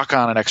 chuck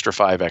on an extra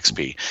 5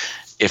 XP.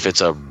 If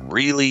it's a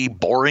really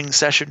boring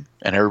session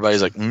and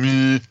everybody's like,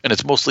 and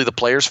it's mostly the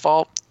player's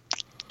fault,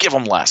 give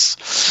them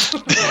less.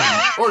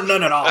 Or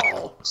none at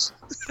all.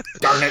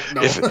 Darn it,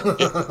 no.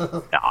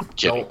 No, I'm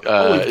kidding.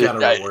 Always got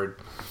a reward.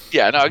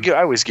 Yeah, no,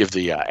 I always give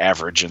the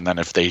average, and then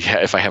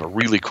if I have a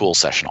really cool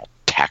session, I'll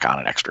tack on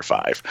an extra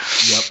 5.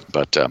 Yep.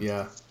 But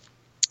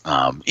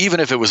even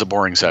if it was a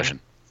boring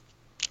session,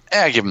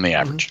 I give them the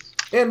average.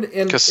 And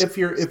if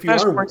you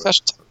are,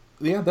 sessions.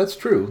 Yeah, that's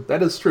true.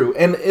 That is true.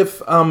 And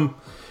if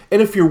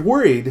you're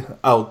worried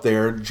out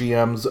there,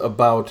 GMs,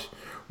 about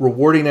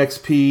rewarding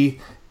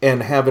XP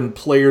and having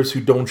players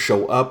who don't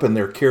show up and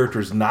their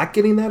characters not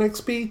getting that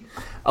XP,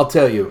 I'll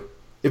tell you,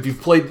 if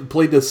you've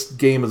played this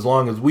game as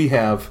long as we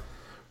have,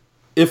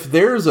 if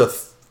there's a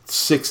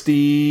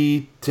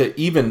 60 to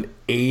even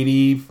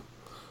 80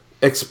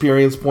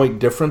 experience point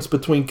difference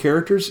between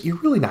characters, you're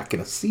really not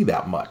going to see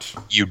that much.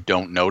 You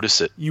don't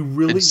notice it. You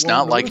really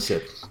won't notice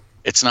it.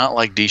 It's not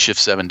like D Shift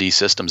 7D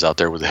systems out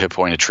there with the hit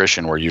point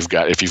attrition where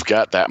if you've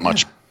got that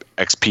much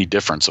XP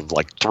difference of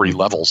like 3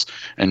 levels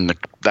and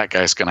that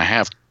guy's going to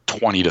have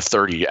 20 to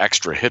 30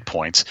 extra hit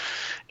points,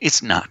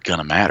 it's not going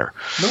to matter.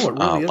 No, it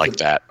really like isn't.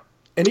 that.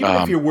 And even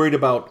if you're worried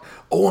about,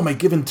 am I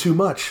giving too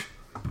much?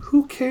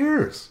 Who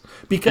cares?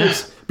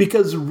 Because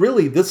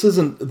really this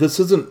isn't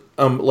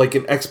like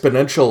an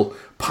exponential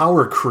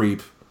power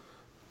creep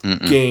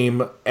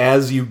game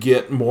as you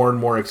get more and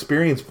more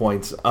experience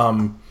points.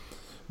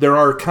 There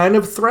are kind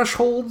of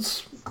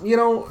thresholds,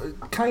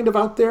 kind of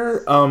out there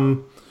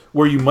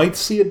where you might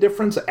see a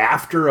difference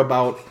after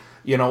about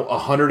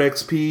 100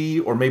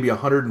 XP or maybe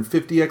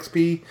 150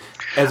 XP.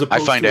 As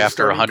opposed I find to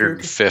after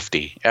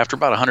 150, after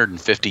about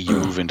 150, you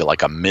move into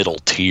like a middle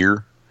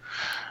tier.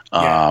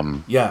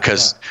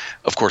 Because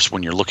of course,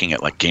 when you're looking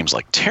at like games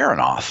like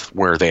Terranoth,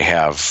 where they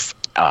have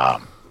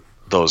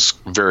those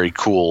very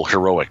cool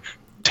heroic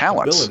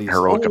talents,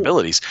 heroic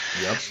abilities,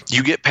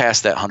 you get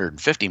past that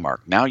 150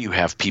 mark. Now you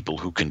have people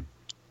who can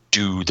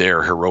do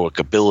their heroic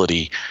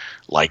ability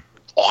like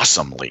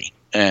awesomely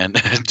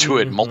and do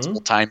it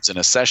multiple times in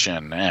a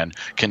session and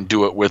can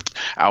do it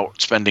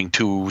without spending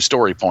 2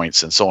 story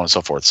points and so on and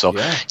so forth. So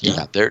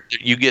there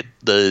you get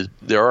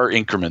there are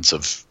increments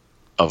of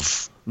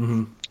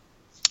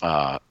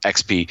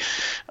XP.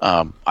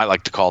 I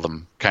like to call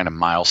them kind of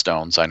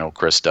milestones. I know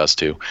Chris does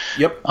too.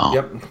 Yep.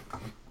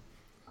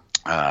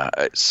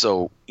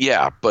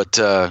 But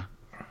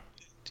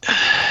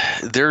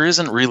there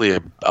isn't really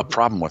a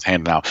problem with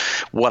handing out.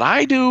 What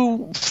I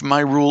do,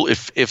 my rule,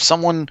 if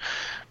someone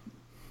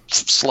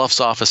sloughs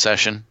off a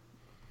session,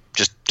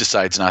 just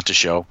decides not to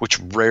show, which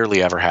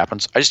rarely ever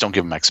happens, I just don't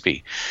give them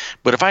XP.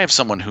 But if I have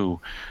someone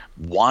who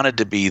wanted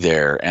to be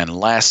there and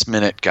last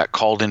minute got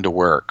called into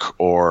work,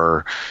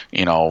 or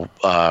we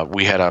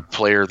had a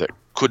player that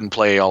couldn't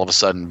play all of a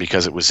sudden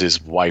because it was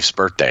his wife's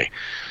birthday,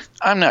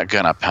 I'm not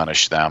gonna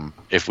punish them.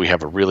 If we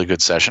have a really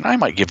good session, I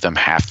might give them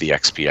half the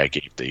XP I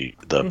gave the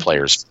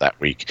players that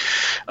week,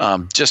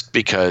 just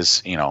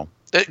because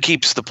it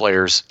keeps the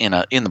players in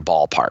the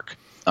ballpark.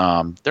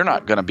 They're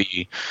not gonna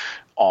be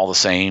all the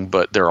same,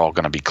 but they're all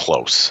gonna be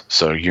close.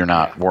 So you're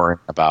not worrying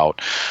about,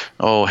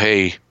 so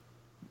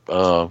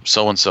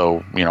and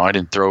so, I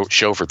didn't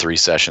show for 3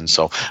 sessions,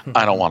 so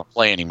I don't want to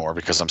play anymore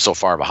because I'm so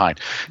far behind.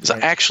 Because I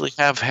actually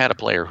have had a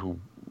player who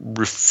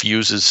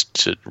refused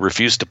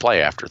to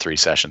play after 3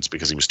 sessions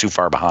because he was too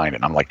far behind,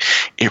 and I'm like,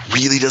 it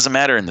really doesn't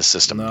matter in the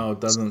system. No,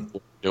 it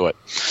doesn't. Do it.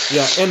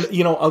 Yeah, and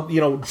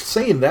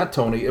saying that,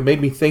 Tony, it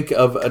made me think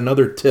of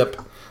another tip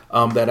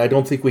that I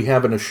don't think we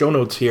have in the show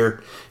notes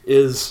here,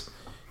 is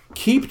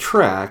keep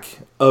track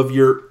of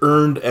your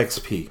earned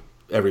XP,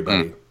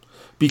 everybody.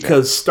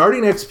 Because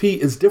starting XP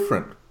is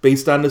different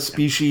based on the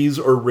species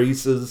or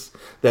races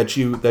that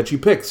you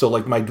pick. So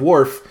like my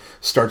dwarf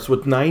starts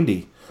with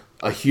 90.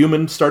 A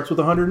human starts with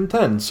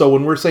 110. So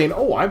when we're saying,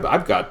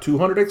 I've got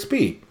 200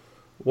 XP.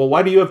 Well,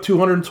 why do you have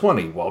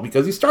 220? Well,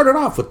 because he started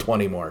off with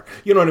 20 more.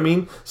 You know what I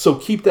mean? So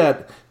keep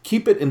it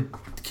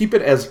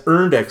as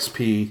earned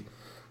XP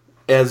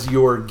as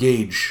your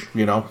gauge,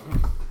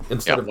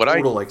 instead of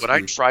total XP. What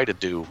I try to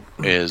do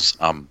is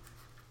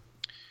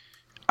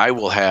I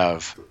will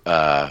have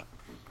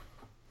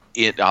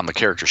it on the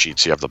character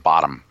sheets. You have the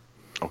bottom.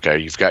 Okay,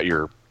 you've got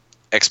your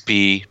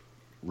XP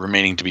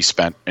remaining to be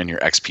spent and your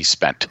XP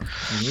spent.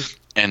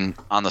 And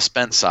on the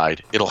spent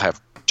side, it'll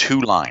have 2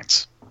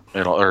 lines.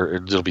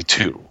 It'll be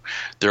 2.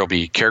 There'll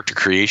be character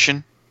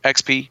creation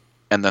XP,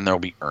 and then there'll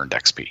be earned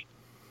XP.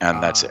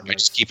 And that's it. I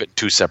just keep it in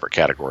 2 separate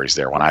categories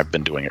there when I've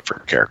been doing it for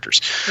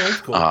characters.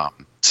 That's cool.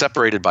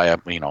 Separated by a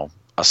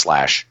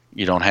slash.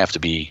 You don't have to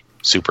be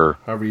super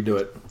however you do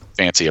it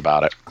fancy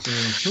about it.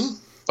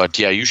 But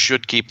yeah, you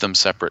should keep them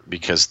separate,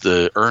 because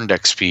the earned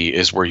XP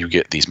is where you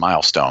get these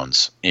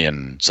milestones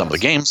in some of the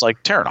games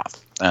like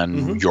Terranoth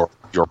and your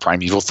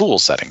Primeval Fool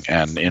setting,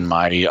 and in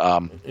my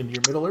in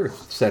your Middle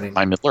Earth setting.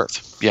 My Middle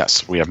Earth,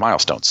 yes, we have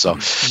milestones. So,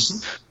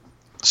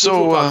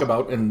 so we'll talk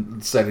about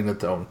in setting the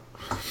tone.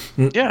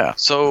 Yeah.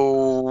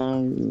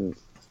 So,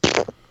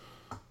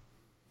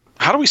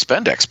 how do we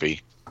spend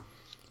XP?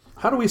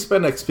 How do we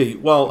spend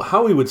XP? Well,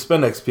 how we would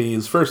spend XP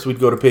is first we'd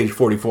go to page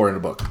 44 in the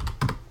book.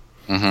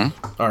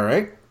 All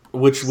right.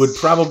 Which would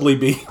probably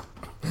be,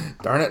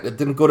 darn it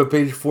didn't go to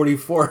page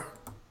 44.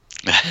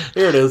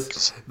 Here it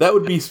is. That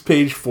would be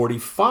page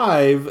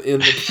 45 in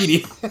the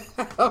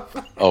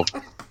PDF. Oh,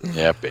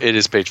 yeah. It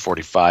is page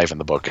 45 in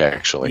the book,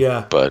 actually.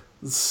 Yeah. But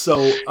so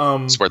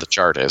it's where the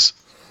chart is.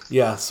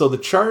 Yeah. So the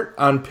chart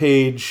on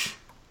page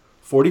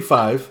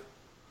 45.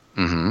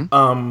 You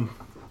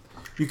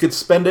could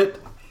spend it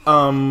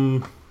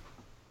on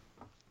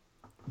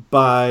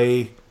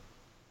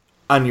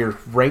your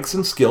ranks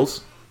and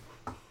skills,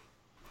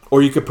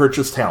 or you could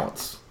purchase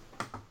talents.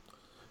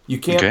 You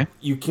can't.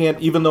 You can't.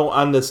 Even though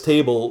on this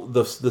table,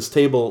 this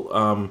table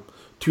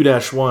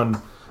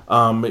 2-1,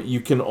 you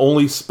can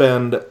only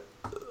spend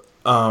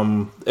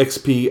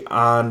XP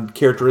on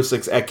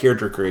characteristics at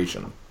character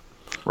creation.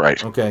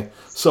 Right. Okay.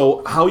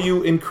 So how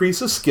you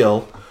increase a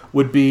skill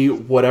would be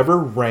whatever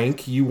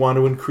rank you want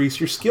to increase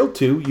your skill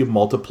to, you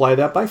multiply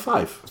that by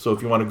 5. So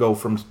if you want to go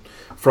from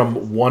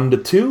 1 to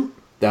 2,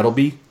 that'll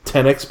be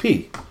 10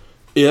 XP.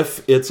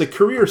 If it's a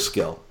career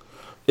skill.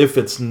 If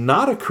it's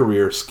not a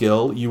career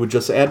skill, you would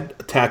just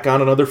tack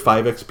on another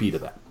 5 XP to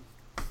that.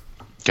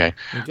 Okay.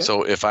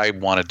 So if I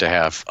wanted to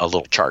have a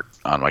little chart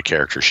on my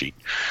character sheet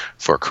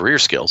for career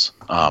skills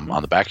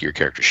on the back of your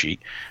character sheet,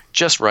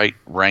 just write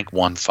rank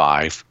 1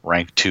 5,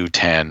 rank 2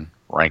 10,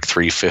 rank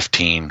 3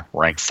 15,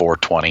 rank 4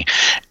 20,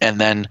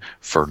 and then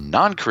for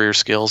non-career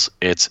skills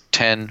it's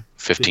 10,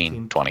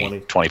 15, 20,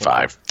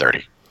 25,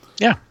 30.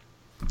 Yeah.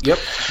 Yep.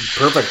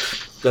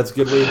 Perfect. That's a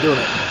good way of doing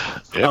it.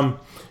 Yep.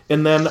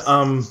 And then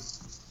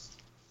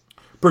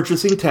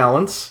purchasing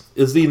talents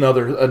is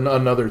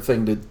another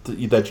thing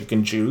that you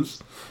can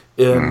choose.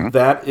 And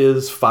that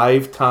is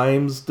 5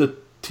 times the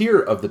tier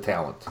of the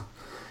talent.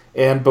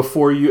 And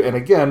before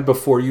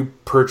you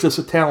purchase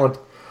a talent,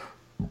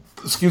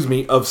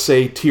 of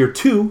say tier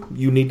 2,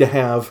 you need to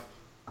have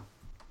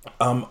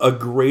a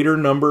greater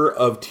number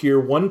of tier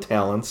 1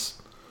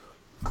 talents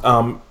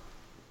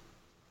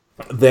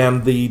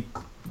than the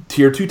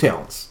tier 2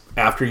 talents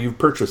after you've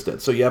purchased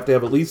it. So you have to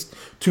have at least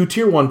 2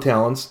 tier 1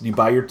 talents. You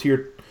have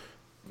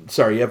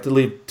to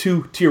leave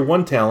 2 tier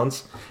 1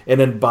 talents and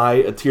then buy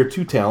a tier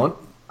 2 talent,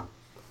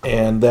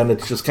 and then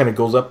it just kind of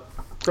goes up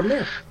from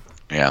there.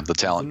 Yeah, the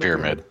talent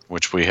pyramid,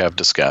 which we have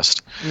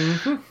discussed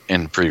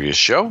in previous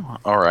show.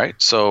 All right,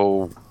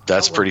 so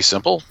that's pretty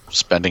simple.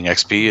 Spending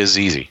XP is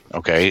easy.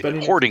 Okay,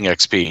 hoarding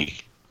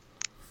XP.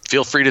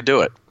 Feel free to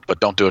do it,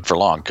 but don't do it for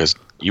long because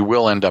you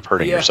will end up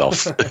hurting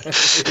yourself.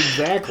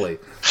 Exactly.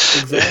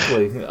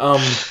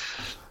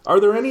 Are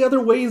there any other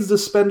ways to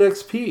spend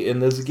XP in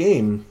this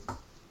game?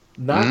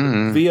 Not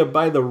via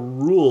by the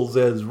rules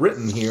as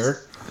written here.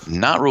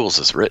 Not rules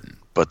as written,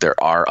 but there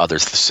are other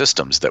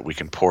systems that we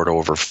can port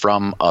over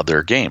from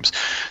other games.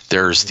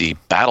 There's the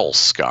battle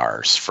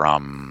scars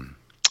from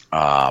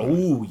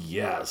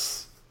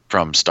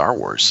from Star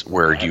Wars,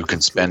 where you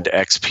can spend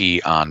XP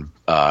on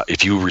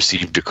if you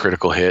received a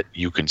critical hit,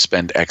 you can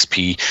spend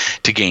XP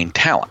to gain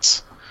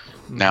talents.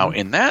 Now,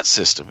 in that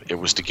system, it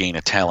was to gain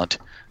a talent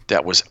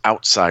that was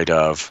outside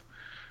of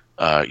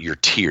your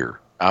tier,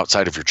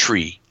 outside of your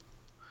tree.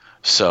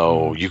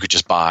 So you could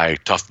just buy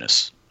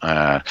toughness.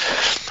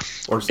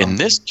 In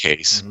this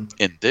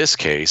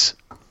case,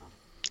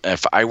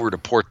 if I were to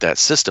port that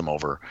system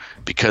over,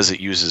 because it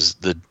uses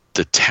the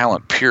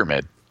talent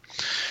pyramid,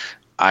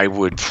 I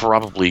would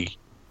probably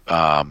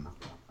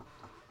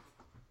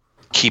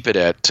keep it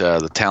at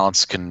the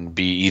talents can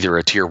be either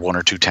a tier 1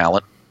 or 2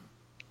 talent,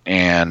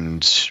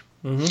 and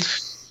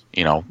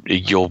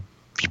you'll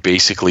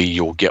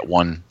get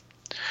one.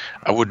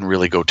 I wouldn't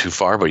really go too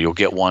far, but you'll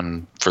get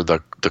one for the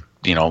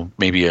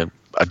maybe a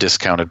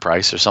discounted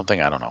price or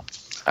something. I don't know.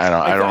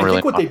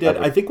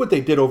 I think what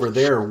they did over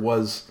there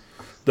was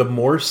the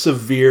more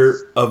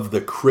severe of the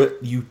crit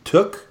you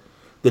took,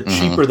 the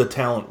cheaper the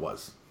talent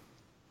was.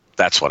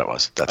 That's what it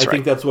was. I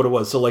think that's what it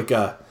was. So like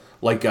a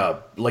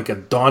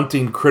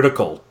daunting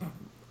critical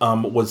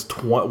was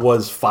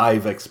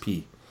 5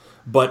 XP,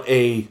 but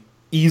a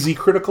easy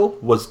critical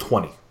was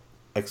 20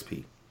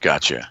 XP.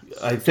 Gotcha.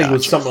 I think it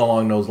was something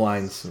along those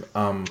lines.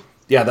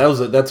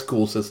 That's a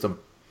cool system.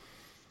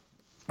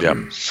 Yeah.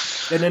 And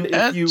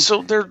then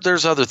so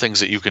there's other things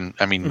that you can.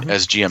 I mean,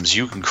 as GMs,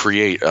 you can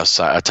create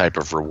a type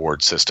of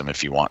reward system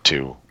if you want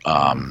to.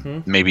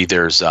 Maybe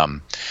there's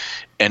an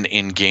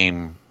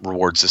in-game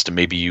reward system.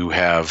 Maybe you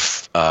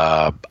have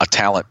a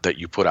talent that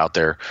you put out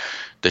there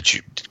that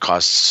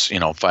costs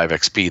 5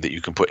 XP that you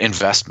can put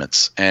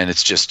investments, and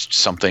it's just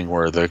something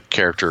where the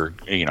character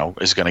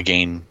is going to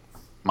gain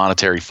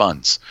monetary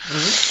funds,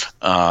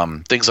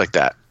 things like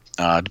that.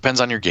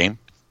 Depends on your game.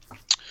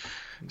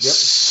 Yep.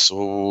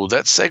 So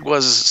that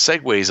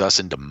segues us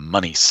into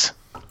monies.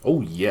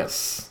 Oh,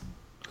 yes.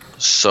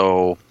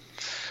 So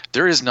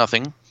there is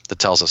nothing that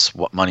tells us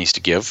what monies to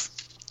give.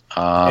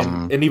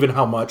 And even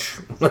how much.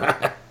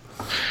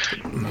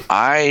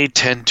 I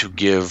tend to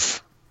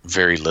give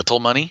very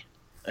little money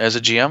as a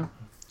GM.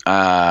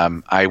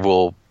 I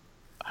will,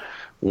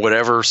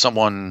 whatever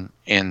someone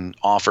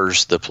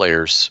offers the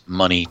players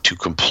money to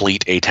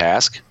complete a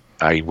task,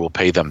 I will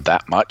pay them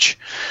that much.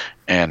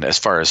 And as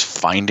far as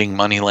finding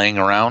money laying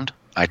around,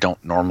 I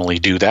don't normally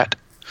do that.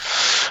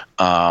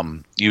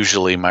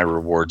 Usually my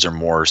rewards are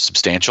more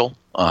substantial.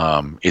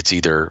 It's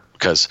either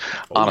because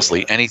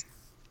honestly,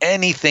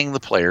 anything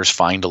the players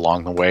find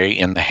along the way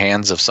in the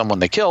hands of someone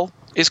they kill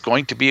is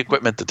going to be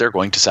equipment that they're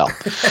going to sell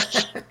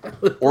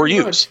or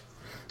use.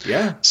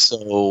 Yeah.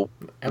 So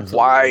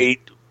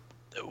absolutely.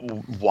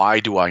 Why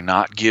do I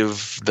not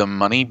give them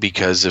money?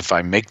 Because if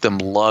I make them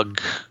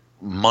lug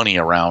money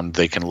around,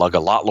 they can lug a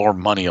lot more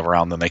money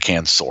around than they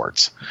can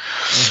swords.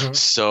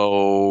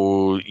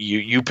 So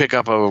you pick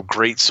up a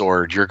great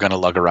sword, you're going to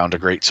lug around a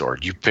great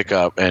sword. You pick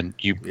up and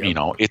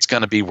it's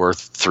going to be worth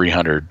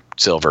 300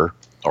 silver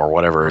or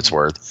whatever it's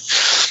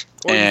worth.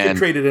 Or you can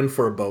trade it in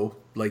for a bow.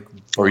 like.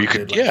 Or you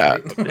could,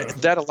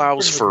 that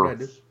allows Pretty much for what I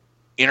did.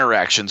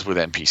 interactions with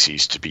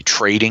NPCs to be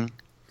trading,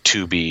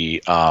 to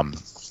be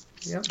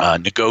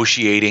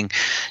negotiating,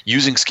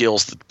 using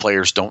skills that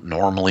players don't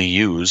normally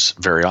use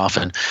very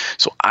often.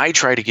 So I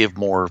try to give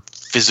more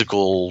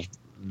physical,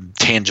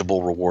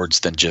 tangible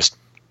rewards than just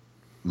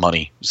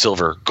money,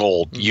 silver,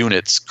 gold,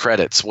 units,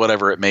 credits,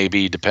 whatever it may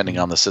be, depending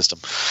on the system.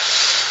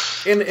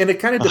 And it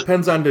kind of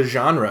depends on the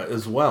genre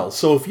as well.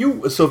 So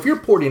if you're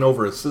porting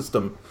over a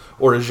system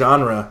or a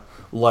genre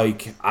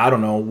like, I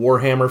don't know,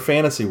 Warhammer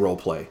Fantasy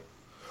Roleplay,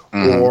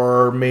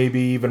 or maybe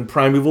even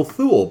Primeval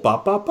Thule,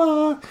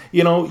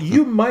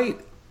 you might,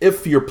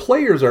 if your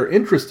players are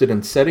interested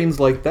in settings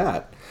like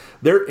that,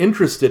 they're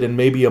interested in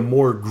maybe a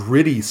more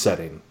gritty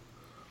setting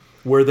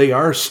where they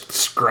are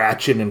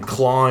scratching and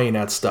clawing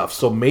at stuff.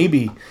 So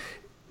maybe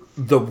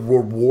the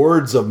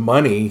rewards of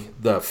money,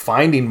 the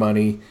finding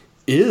money,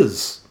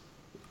 is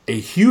a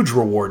huge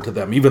reward to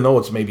them, even though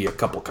it's maybe a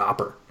couple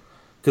copper.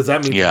 Because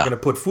that means you're going to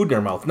put food in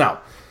their mouth. Now,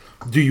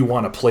 do you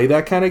want to play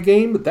that kind of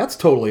game? That's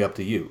totally up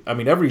to you. I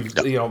mean,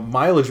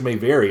 mileage may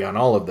vary on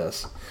all of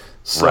this.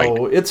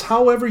 So it's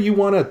however you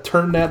want to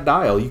turn that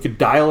dial. You could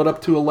dial it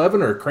up to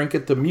 11 or crank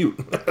it to mute.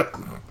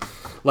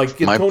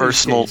 Like in My Tony's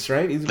personal case,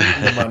 right? He's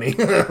making the money.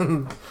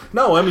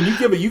 No, I mean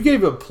you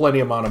gave a plenty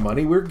amount of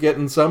money. We're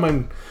getting some,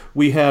 and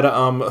we had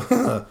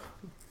my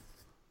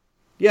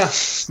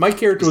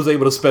character was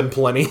able to spend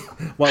plenty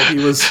while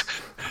he was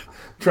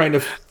trying to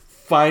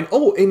find.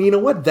 Oh, and you know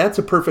what? That's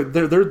a perfect.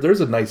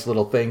 There's a nice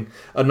little thing.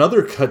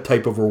 Another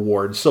type of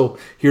reward. So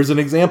here's an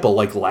example.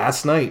 Like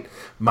last night,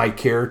 my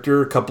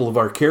character, a couple of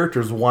our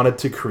characters wanted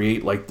to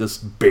create like this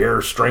bear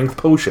strength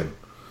potion,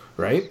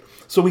 right?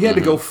 So we had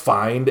to go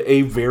find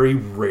a very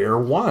rare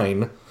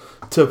wine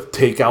to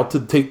take to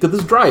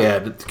this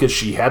dryad because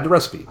she had the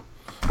recipe.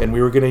 And we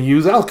were going to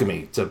use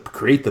alchemy to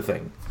create the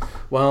thing.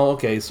 Well,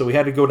 okay, so we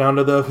had to go down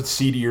to the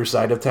seedier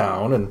side of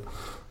town and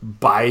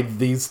buy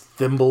these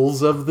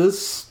thimbles of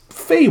this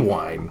Fey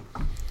wine.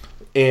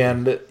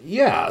 And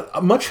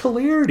much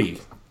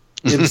hilarity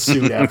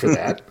ensued after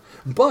that.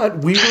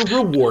 But we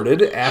were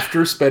rewarded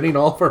after spending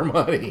all of our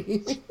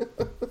money.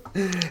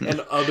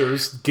 And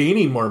others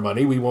gaining more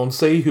money. We won't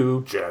say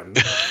who, Jen.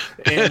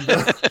 And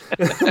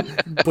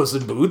Puss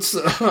in Boots.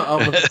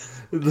 Won't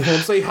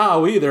say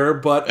how either.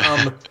 But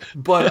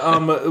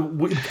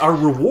our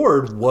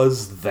reward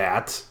was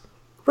that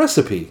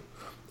recipe.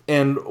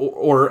 And it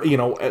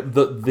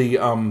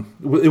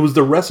was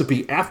the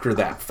recipe after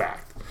that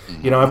fact.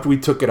 After we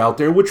took it out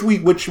there, which we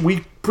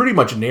pretty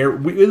much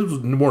it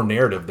was more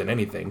narrative than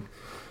anything.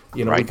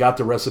 We got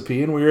the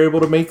recipe and we were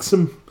able to make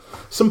some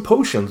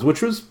potions,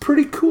 which was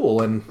pretty cool.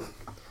 And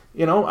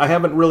I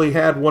haven't really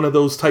had one of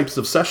those types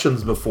of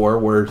sessions before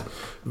where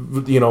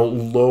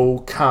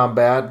low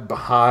combat,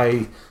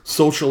 high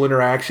social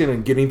interaction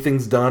and getting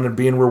things done and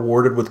being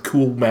rewarded with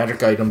cool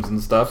magic items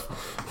and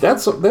stuff.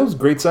 That was a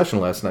great session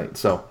last night.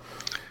 So,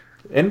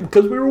 and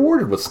because we were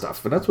rewarded with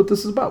stuff, and that's what this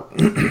is about.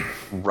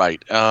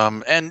 Right.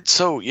 And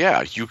so,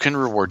 you can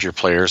reward your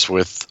players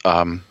with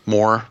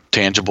more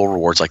tangible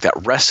rewards like that.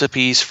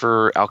 Recipes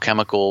for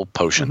alchemical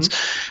potions.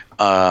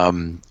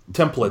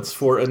 Templates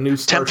for a new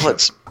starship.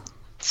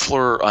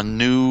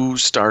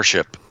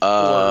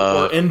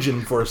 Or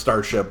engine for a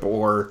starship.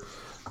 Or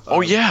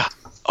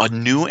a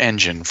new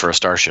engine for a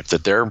starship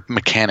that their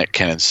mechanic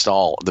can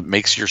install that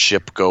makes your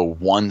ship go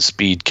one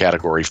speed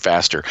category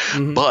faster,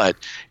 but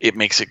it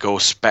makes it go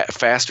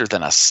faster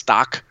than a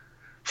stock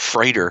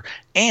freighter,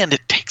 and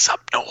it takes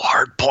up no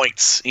hard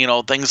points.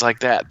 Things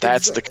like that.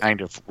 That's the kind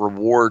of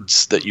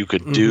rewards that you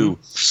could do.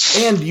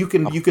 And you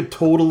could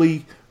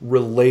totally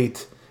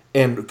relate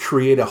and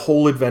create a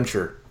whole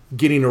adventure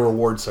getting a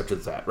reward such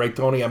as that, right,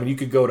 Tony? I mean, you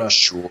could go to,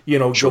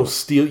 go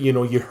steal,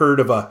 you heard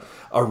of a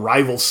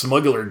rival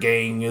smuggler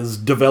gang is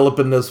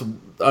developing this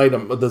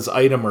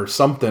item or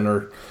something,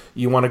 or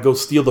you want to go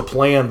steal the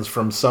plans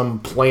from some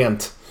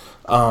plant,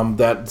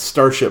 that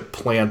starship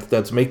plant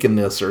that's making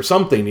this or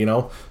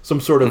something,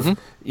 some sort of,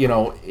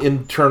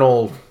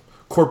 internal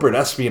corporate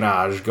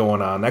espionage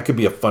going on. That could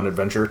be a fun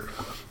adventure,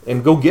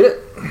 and go get it.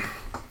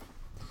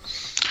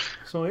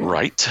 So,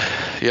 Right.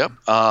 Yep.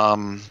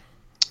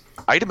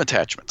 Item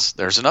attachments.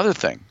 There's another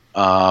thing.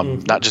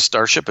 Not just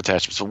starship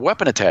attachments, but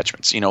weapon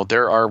attachments.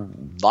 There are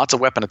lots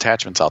of weapon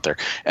attachments out there.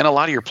 And a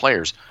lot of your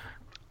players,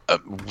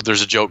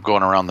 there's a joke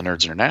going around the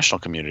Nerds International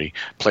community,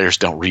 players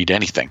don't read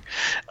anything.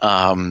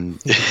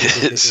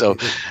 So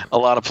a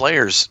lot of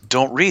players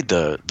don't read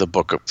the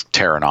book of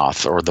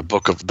Terranoth or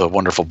the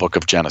wonderful book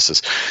of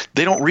Genesis.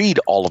 They don't read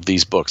all of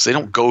these books. They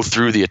don't go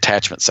through the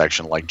attachment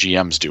section like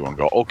GMs do and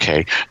go,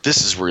 okay,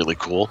 this is really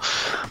cool.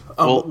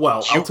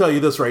 I'll tell you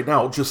this right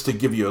now, just to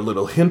give you a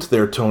little hint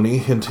there, Tony.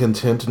 Hint, hint,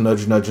 hint,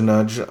 nudge, nudge,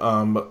 nudge.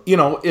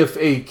 If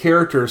a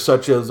character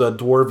such as a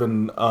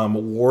dwarven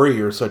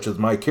warrior, such as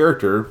my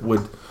character,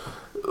 would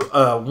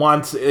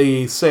want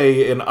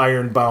an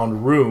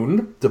ironbound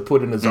rune to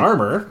put in his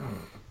armor,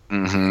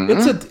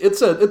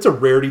 it's a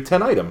rarity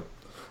 10 item,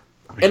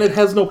 and it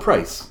has no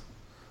price.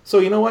 So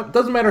you know what?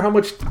 Doesn't matter how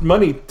much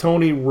money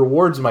Tony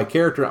rewards my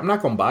character, I'm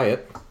not going to buy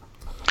it.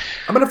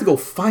 I'm gonna have to go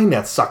find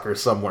that sucker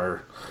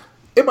somewhere.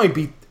 It might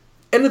be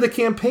end of the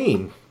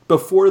campaign,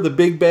 before the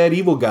big bad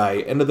evil guy,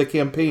 end of the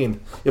campaign,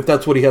 if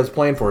that's what he has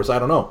planned for us. I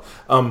don't know.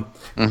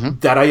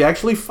 That I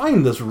actually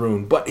find this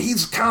rune, but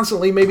he's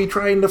constantly maybe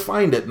trying to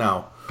find it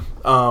now.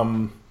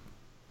 And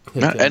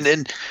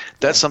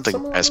that's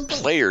something as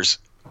players,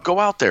 go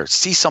out there,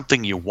 see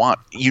something you want.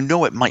 You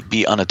know it might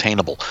be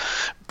unattainable,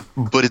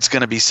 but it's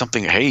going to be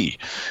something, hey,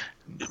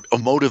 a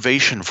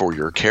motivation for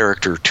your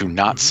character to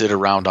not sit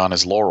around on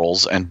his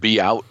laurels and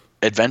be out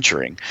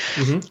adventuring.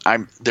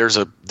 There's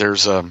a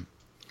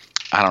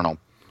I don't know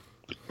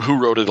who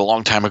wrote it a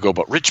long time ago,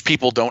 but rich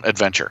people don't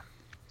adventure.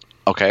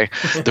 Okay,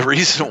 the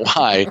reason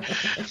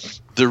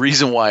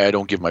why I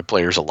don't give my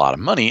players a lot of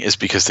money is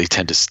because they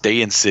tend to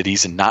stay in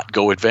cities and not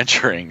go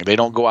adventuring. They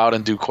don't go out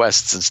and do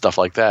quests and stuff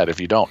like that. If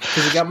you don't,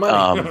 because you got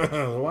money.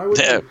 Why would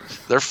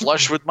they're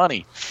flush with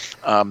money.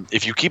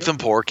 If you keep them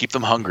poor, keep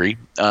them hungry,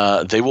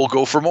 they will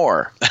go for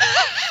more.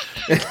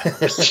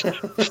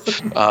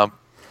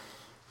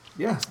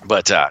 Yeah,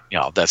 but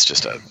that's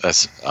just a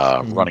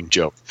running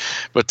joke.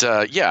 But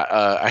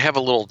I have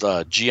a little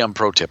GM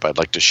pro tip I'd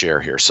like to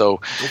share here. So,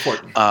 go for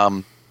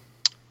it.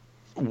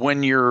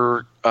 When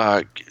you're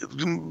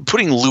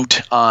putting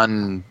loot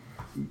on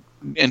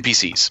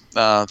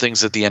NPCs,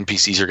 things that the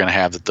NPCs are going to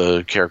have that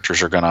the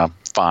characters are going to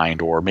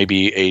find, or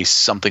maybe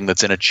something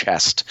that's in a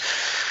chest,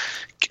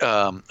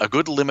 a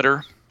good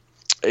limiter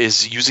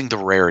is using the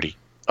rarity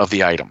of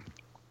the item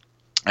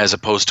as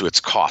opposed to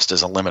its cost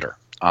as a limiter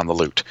on the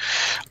loot.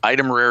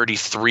 Item rarity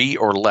 3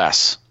 or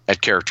less at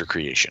character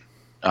creation.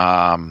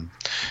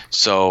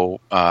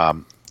 So a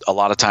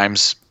lot of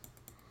times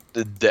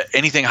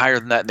anything higher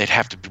than that, they'd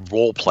have to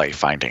role play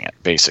finding it,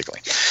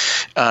 basically.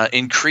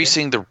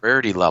 Increasing the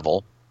rarity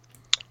level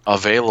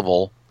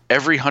available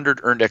every 100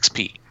 earned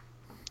XP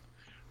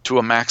to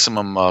a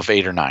maximum of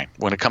 8 or 9.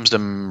 When it comes to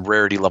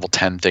rarity level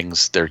 10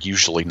 things, they're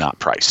usually not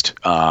priced.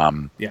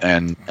 And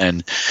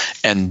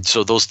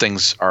so those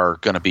things are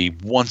going to be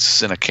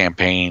once in a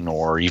campaign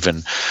or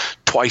even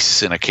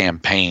twice in a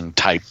campaign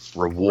type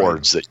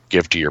rewards that you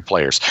give to your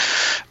players.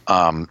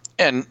 And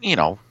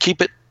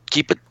keep it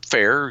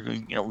fair.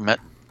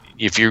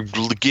 If you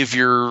give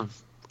your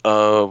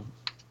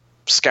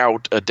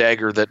scout a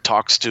dagger that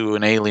talks to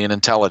an alien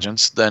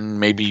intelligence, then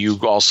maybe you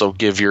also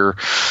give your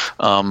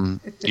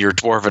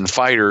dwarven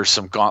fighter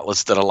some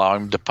gauntlets that allow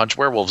him to punch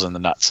werewolves in the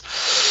nuts.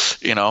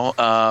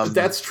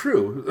 That's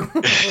true.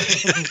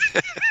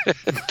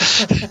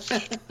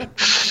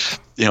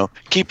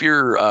 Keep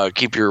your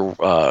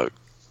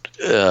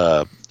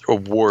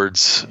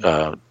awards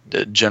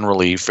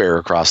generally fair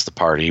across the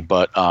party,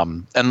 but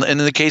and in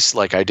the case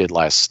like I did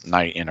last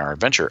night in our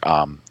adventure,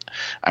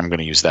 I'm going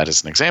to use that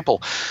as an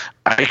example.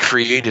 I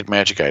created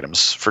magic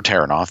items for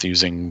Terranoth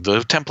using the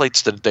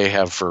templates that they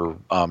have for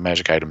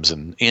magic items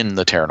in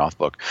the Terranoth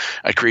book.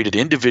 I created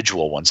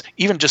individual ones,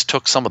 even just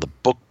took some of the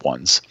book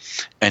ones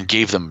and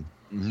gave them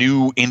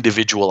new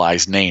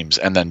individualized names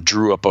and then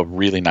drew up a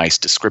really nice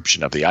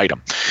description of the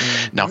item.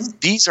 Now,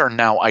 these are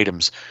now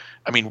items.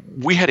 I mean,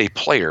 we had a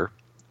player,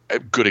 a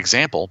good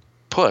example,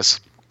 Puss,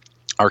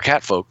 our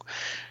catfolk.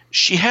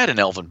 She had an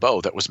elven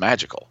bow that was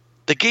magical.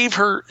 They gave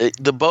her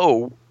the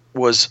bow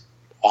was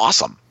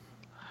awesome.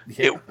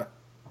 Yeah.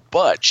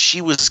 But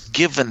she was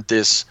given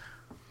this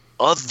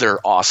other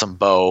awesome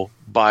bow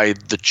by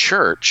the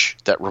church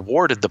that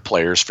rewarded the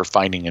players for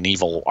finding an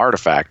evil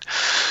artifact.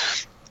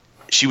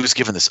 She was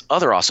given this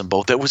other awesome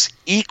bow that was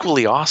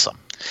equally awesome.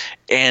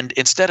 And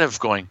instead of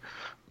going,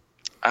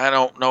 I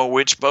don't know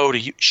which bow to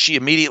use, she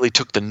immediately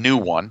took the new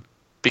one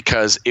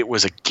because it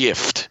was a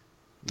gift.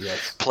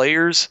 Yes.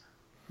 Players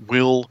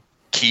will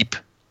keep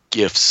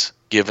gifts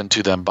given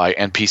to them by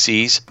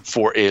NPCs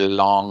for a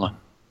long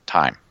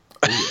time.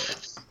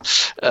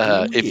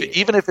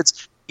 Even if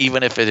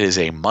it is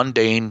a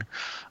mundane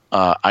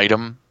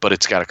item, but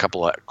it's got a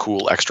couple of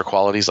cool extra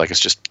qualities, like it's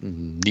just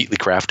neatly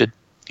crafted.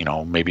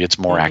 Maybe it's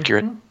more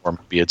accurate, or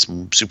maybe it's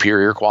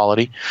superior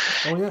quality.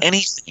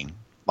 Anything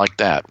like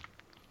that.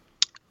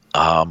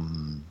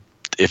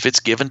 If it's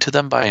given to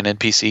them by an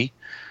NPC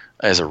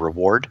as a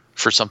reward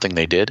for something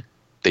they did,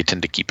 they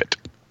tend to keep it.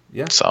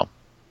 Yeah. So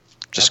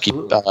just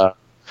Absolutely. keep.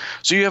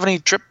 So you have any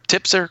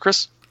tips there,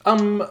 Chris?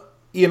 The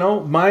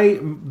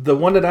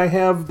one that I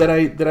have that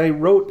I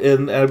wrote,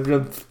 and I've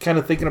been kind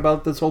of thinking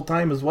about this whole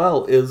time as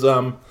well, is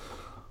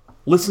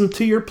listen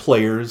to your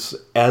players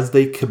as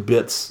they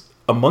kibitz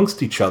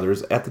amongst each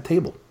others at the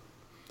table.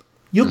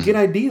 You'll get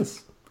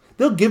ideas.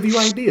 They'll give you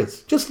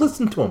ideas. Just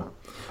listen to them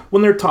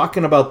when they're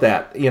talking about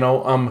that.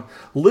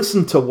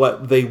 Listen to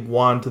what they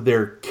want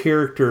their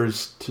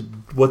characters to,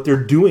 what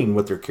they're doing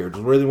with their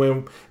characters, where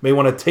they may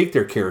want to take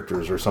their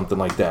characters or something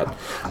like that.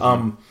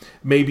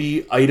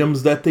 Maybe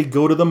items that they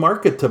go to the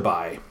market to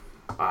buy.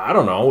 I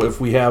don't know,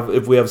 if we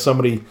have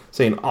somebody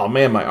saying, "Oh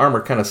man, my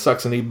armor kind of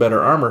sucks, I need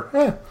better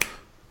armor."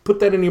 put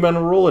that in your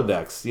mental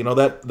Rolodex. You know,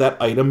 that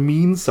item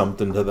means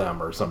something to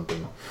them or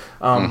something.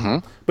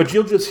 But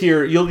you'll just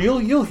hear you'll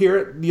hear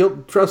it.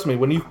 You'll trust me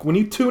when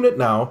you tune it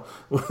now.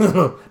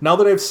 Now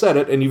that I've said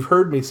it and you've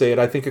heard me say it,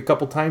 I think a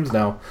couple times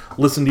now.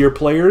 Listen to your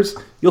players.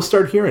 You'll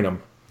start hearing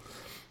them.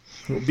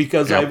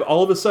 Because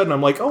all of a sudden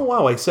I'm like, oh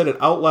wow, I said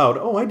it out loud.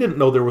 Oh, I didn't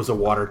know there was a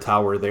water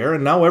tower there,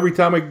 and now every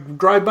time I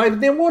drive by the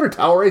damn water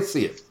tower, I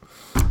see it.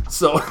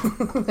 So,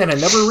 and I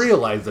never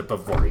realized it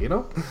before, you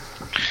know.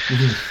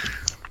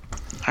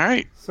 All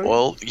right.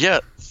 Well, yeah,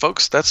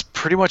 folks, that's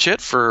pretty much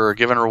it for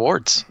giving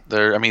rewards.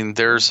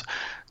 There's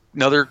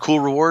another cool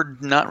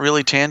reward, not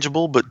really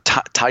tangible, but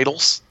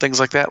titles, things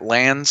like that,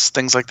 lands,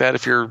 things like that.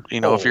 If you're,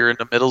 if you're in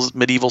a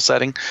medieval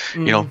setting,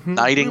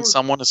 knighting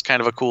someone is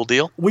kind of a cool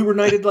deal. We were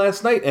knighted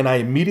last night, and I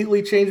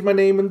immediately changed my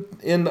name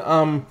in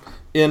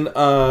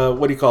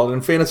what do you call it,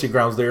 in Fantasy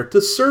Grounds there to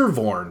Sir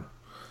Vorn.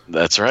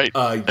 That's right.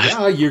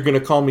 Yeah, you're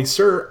gonna call me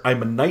Sir.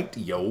 I'm a knight,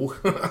 yo.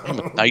 I'm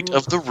a knight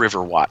of the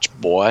Riverwatch,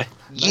 boy.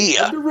 Knight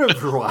of the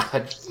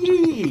Riverwatch.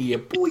 Yeah,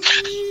 boy.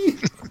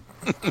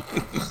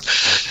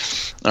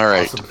 All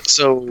right. Awesome.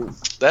 So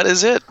that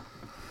is it.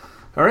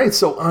 All right.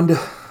 So on to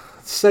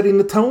setting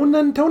the tone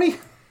then, Tony?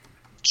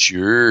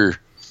 Sure.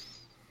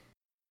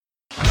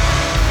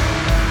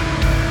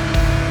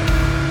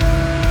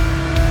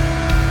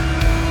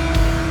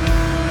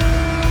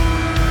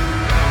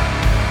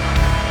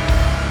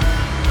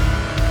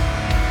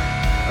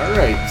 All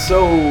right.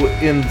 So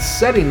in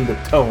setting the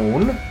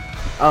tone,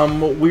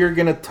 we're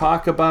going to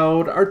talk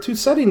about our two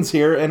settings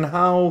here and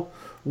how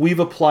we've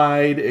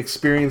applied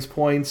experience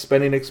points,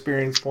 spending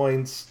experience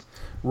points,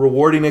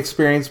 rewarding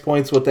experience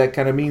points, what that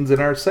kind of means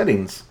in our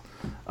settings.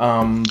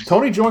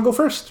 Tony, do you want to go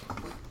first?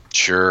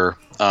 Sure.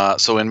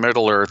 So in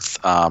Middle-earth,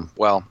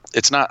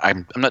 it's not.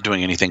 I'm not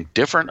doing anything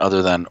different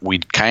other than we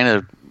kind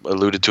of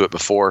alluded to it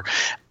before.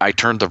 I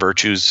turned the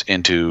virtues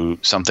into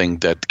something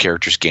that the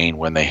characters gain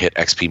when they hit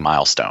XP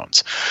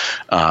milestones.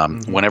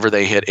 Whenever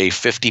they hit a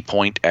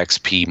 50-point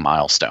XP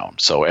milestone,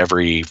 so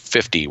every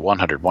 50,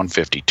 100,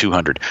 150,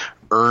 200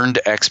 earned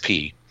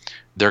XP,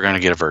 they're going to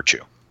get a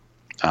virtue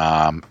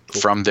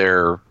from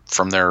their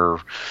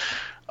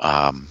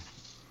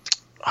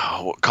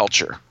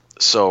culture.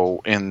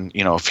 So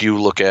if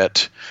you look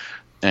at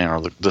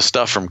the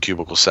stuff from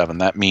Cubicle 7,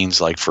 that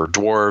means like for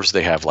dwarves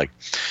they have like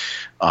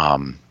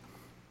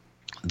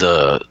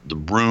the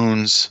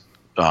runes.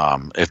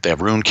 If they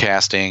have rune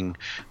casting,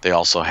 they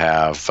also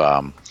have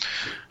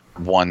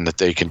one that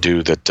they can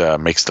do that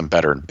makes them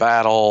better in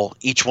battle.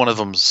 Each one of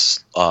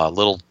them's a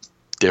little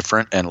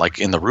different, and like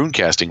in the rune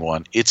casting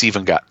one, it's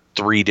even got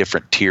 3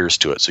 different tiers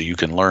to it, so you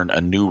can learn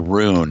a new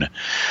rune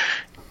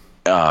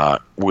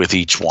with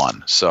each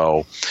one.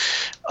 So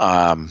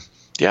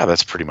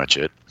that's pretty much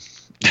it.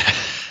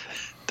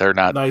 They're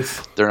not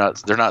nice. They're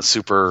not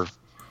super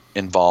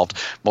involved.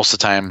 Most of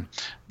the time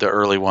the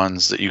early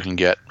ones that you can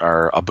get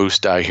are a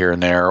boost die here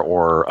and there,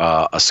 or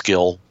a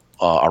skill,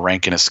 a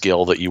rank in a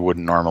skill that you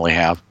wouldn't normally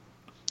have,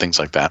 things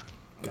like that.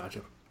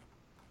 Gotcha.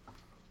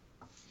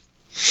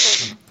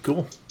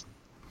 Cool.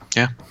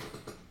 Yeah.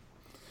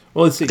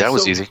 Well, let's see. That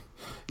was easy.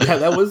 Yeah,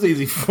 that was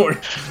easy for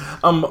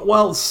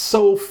you.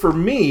 So for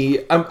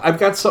me, I've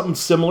got something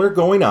similar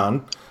going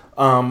on.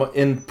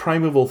 In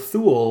Primeval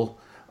Thule,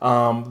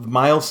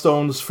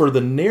 milestones for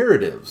the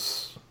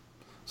narratives.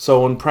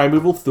 So in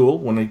Primeval Thule,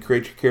 when you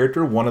create your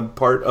character,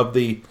 part of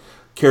the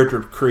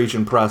character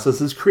creation process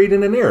is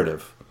creating a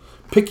narrative.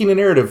 Picking a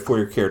narrative for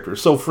your character.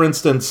 So for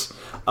instance,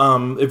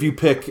 if you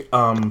pick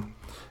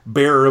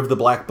Bearer of the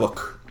Black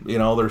Book,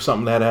 there's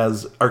something that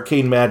has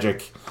arcane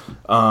magic.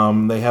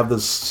 They have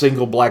this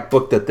single black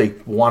book that they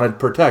want to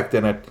protect,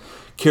 and at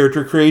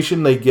character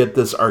creation they get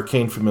this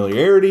arcane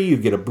familiarity. You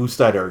get a boost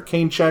die to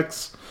arcane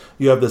checks.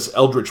 You have this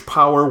eldritch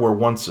power where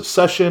once a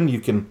session you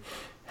can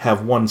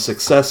have 1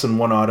 success and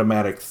 1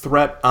 automatic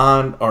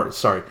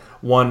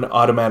one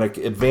automatic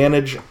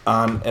advantage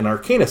on an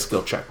arcana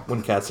skill check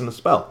when casting a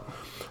spell.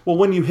 Well,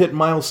 when you hit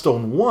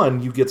milestone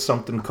 1, you get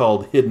something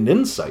called Hidden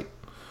Insight,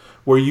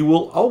 where you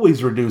will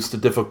always reduce the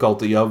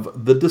difficulty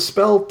of the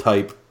Dispel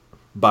type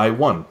by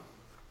 1.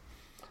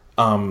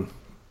 And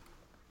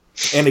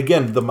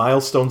again, the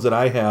milestones that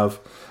I have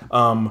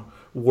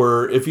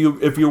were, if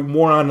you're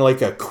more on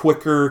like a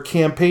quicker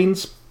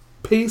campaigns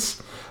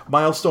pace,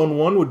 milestone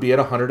 1 would be at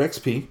 100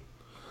 XP.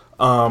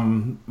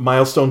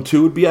 Milestone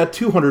 2 would be at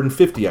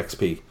 250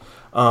 XP.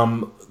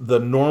 A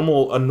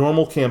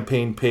normal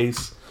campaign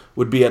pace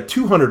would be at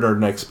 200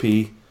 earned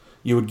XP.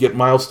 You would get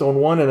milestone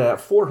 1, and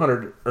at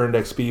 400 earned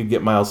XP, you'd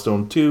get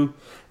milestone 2.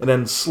 And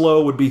then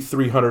slow would be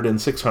 300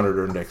 and 600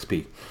 earned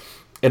XP.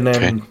 And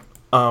then,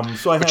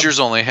 so I have. But yours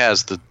only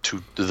has the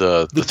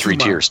 3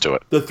 tiers to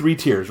it. The 3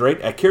 tiers, right?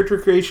 At character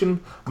creation,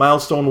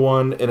 milestone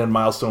 1, and then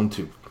milestone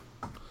 2.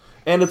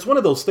 And it's one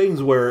of those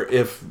things where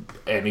if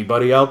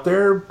anybody out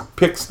there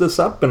picks this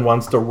up and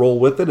wants to roll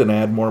with it and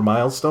add more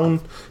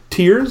milestone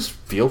tiers,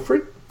 feel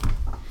free.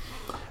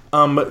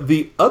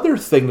 The other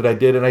thing that I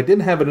did, and I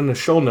didn't have it in the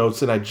show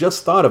notes, and I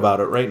just thought about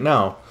it right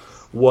now,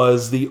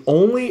 was the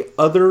only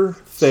other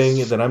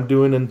thing that I'm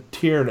doing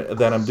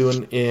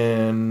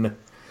in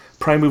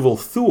Primeval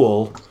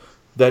Thule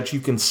that you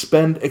can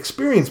spend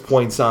experience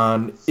points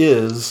on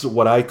is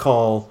what I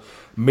call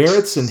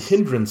merits and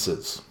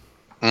hindrances.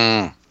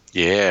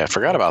 Yeah, I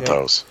forgot about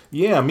those.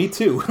 Yeah, me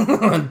too.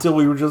 Until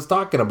we were just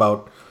talking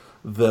about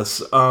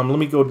this. Let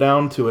me go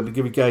down to it to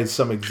give you guys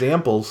some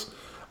examples.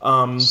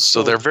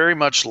 So they're very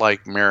much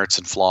like merits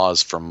and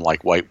flaws from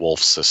like White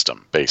Wolf's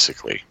system,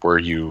 basically, where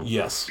you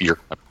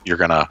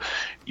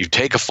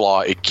take a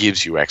flaw, it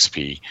gives you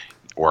XP,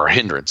 or a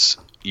hindrance,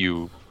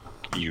 you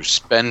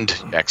spend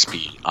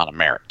XP on a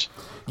merit.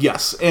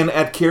 Yes, and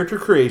at character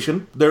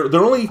creation, they're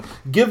only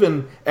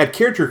given at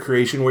character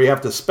creation where you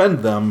have to spend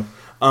them,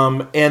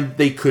 and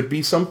they could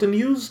be something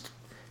used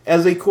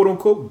as a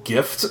quote-unquote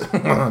gift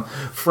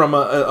from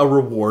a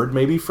reward,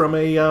 maybe from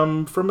a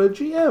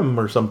GM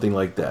or something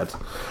like that.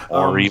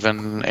 Or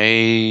even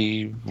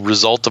a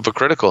result of a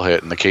critical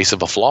hit in the case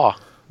of a flaw.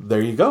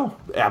 There you go.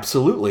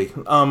 Absolutely.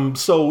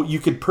 So you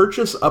could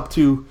purchase up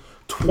to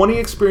 20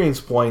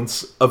 experience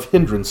points of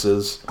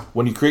hindrances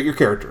when you create your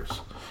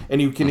characters. And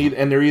you can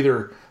and they're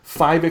either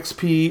 5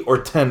 XP or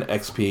 10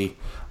 XP.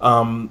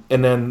 And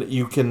then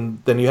you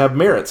have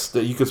merits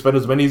that you can spend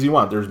as many as you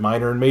want. There's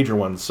minor and major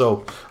ones.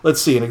 So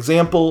let's see an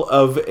example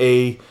of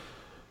a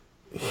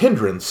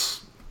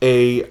hindrance.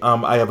 I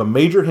have a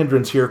major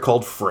hindrance here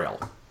called Frail.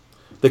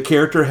 The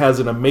character has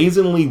an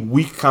amazingly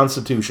weak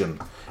constitution.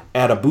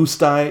 Add a boost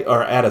die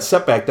or add a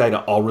setback die to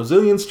all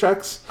resilience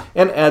checks,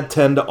 and add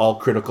 10 to all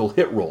critical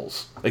hit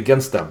rolls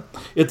against them.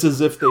 It's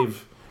as if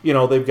they've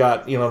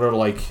got they're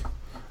like,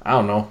 I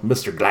don't know,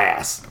 Mr.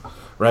 Glass.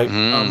 Right?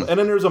 And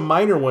then there's a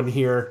minor one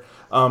here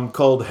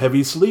called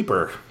Heavy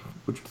Sleeper,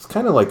 which is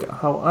kind of like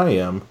how I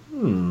am.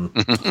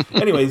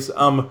 Anyways,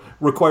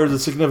 requires a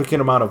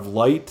significant amount of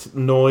light,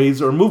 noise,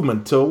 or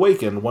movement to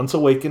awaken. Once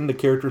awakened, the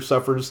character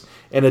suffers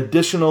an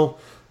additional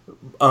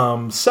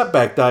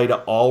setback die to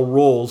all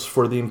rolls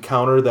for the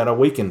encounter that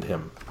awakened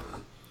him,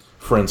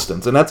 for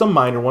instance. And that's a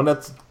minor one.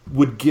 That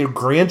would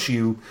grant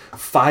you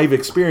 5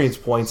 experience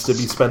points to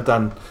be spent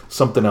on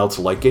something else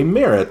like a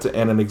merit.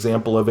 And an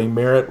example of a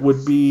merit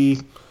would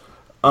be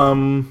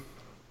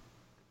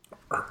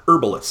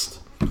Herbalist.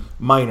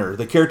 Minor.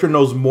 The character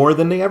knows more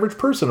than the average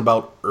person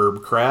about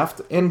herb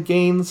craft and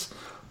gains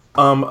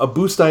a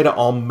boost die to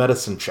all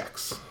medicine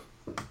checks.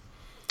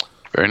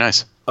 Very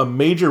nice. A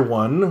major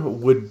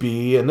one would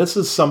be, and this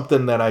is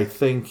something that I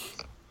think,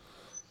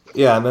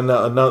 and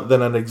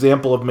then an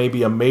example of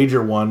maybe a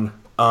major one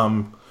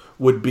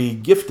would be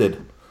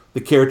Gifted.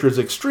 The character is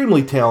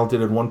extremely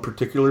talented in one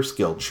particular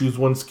skill. Choose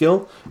one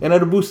skill and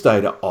add a boost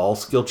die to all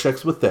skill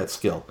checks with that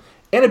skill.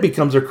 And it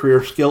becomes a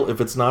career skill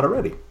if it's not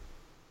already.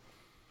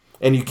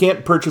 And you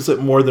can't purchase it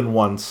more than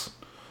once.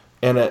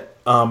 And it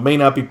may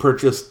not be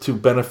purchased to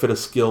benefit a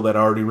skill that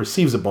already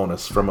receives a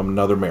bonus from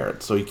another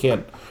merit. So you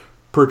can't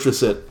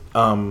purchase it.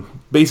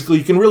 Basically,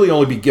 you can really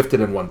only be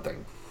gifted in one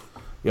thing.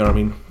 You know what I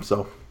mean?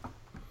 So,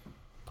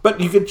 but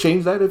you can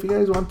change that if you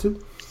guys want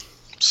to.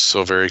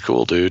 So very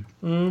cool, dude.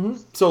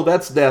 So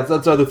that's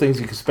other things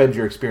you can spend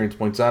your experience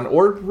points on,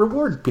 or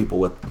reward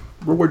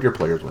your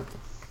players with.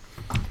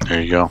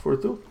 There you go.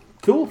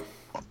 Cool.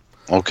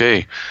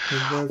 Okay.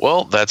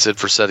 Well, that's it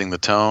for setting the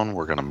tone.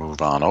 We're going to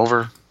move on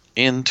over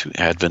into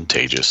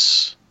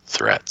advantageous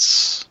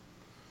threats.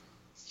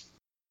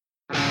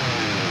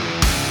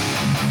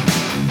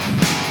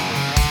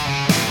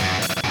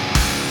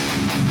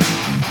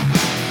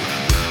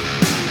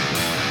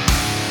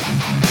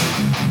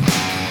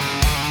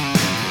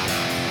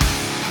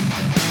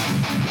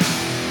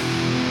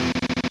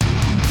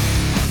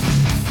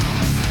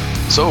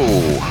 So,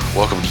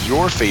 welcome to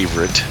your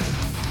favorite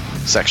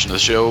section of the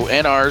show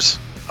and ours,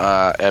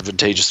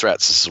 Advantageous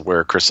Threats. This is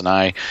where Chris and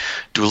I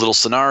do a little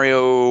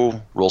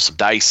scenario, roll some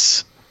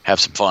dice, have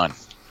some fun.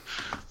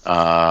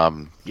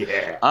 I'm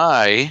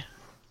going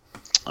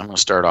to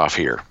start off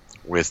here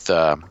with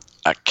a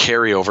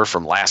carryover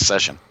from last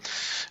session.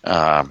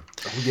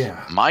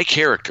 My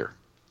character,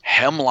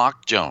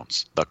 Hemlock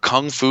Jones, the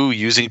Kung Fu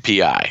using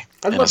PI.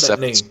 I love that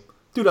name.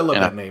 Dude, I love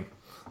that name.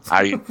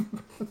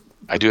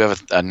 I do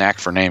have a knack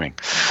for naming.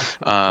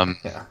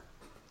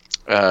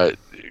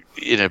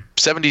 In a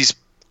 70s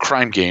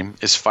crime game,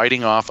 is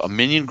fighting off a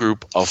minion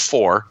group of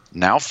 4,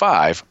 now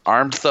 5,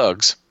 armed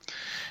thugs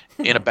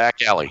in a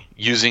back alley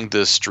using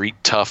the street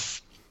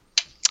tough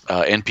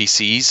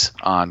NPCs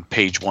on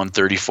page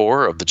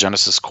 134 of the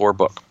Genesis core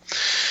book.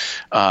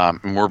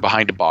 And we're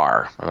behind a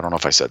bar. I don't know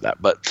if I said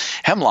that. But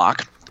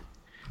Hemlock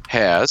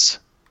has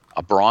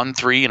a Brawn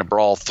 3 and a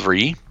Brawl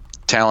 3,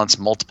 talents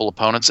multiple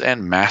opponents,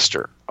 and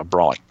Master of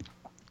Brawling.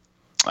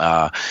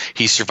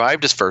 He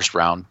survived his first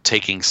round,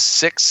 taking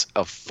 6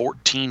 of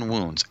 14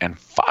 wounds and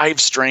 5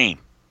 strain.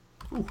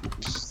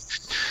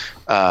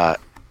 And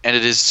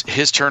it is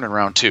his turn in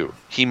round 2.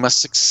 He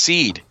must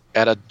succeed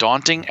at a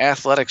daunting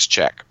athletics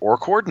check or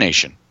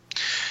coordination,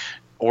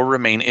 or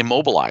remain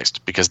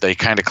immobilized because they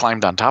kind of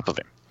climbed on top of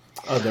him.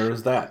 Oh, there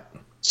is that.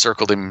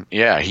 Circled him.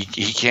 Yeah,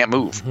 he can't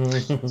move.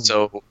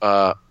 So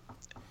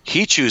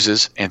he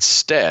chooses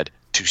instead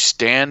to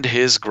stand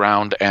his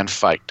ground and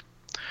fight,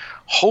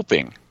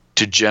 hoping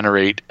to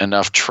generate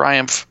enough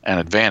triumph and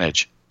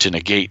advantage to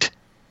negate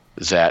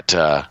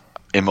that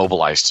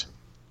immobilized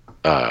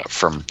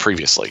from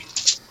previously.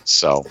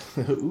 So,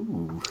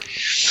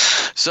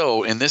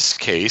 so in this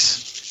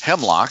case,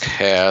 Hemlock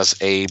has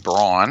a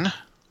brawn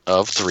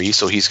of 3,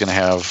 so he's going to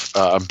have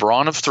a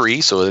brawn of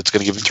 3, so it's going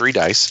to give him 3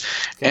 dice,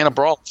 and a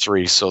brawl of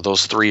 3, so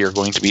those 3 are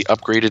going to be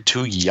upgraded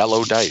to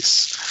yellow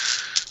dice.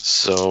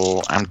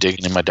 So I'm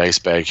digging in my dice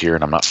bag here,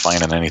 and I'm not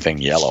finding anything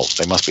yellow.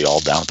 They must be all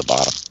down at the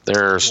bottom.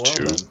 There's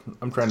 2.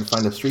 I'm trying to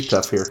find a Street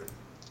Tough here.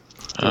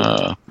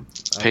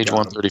 Page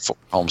 134,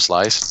 home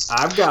slice.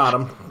 I've got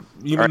them.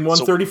 You mean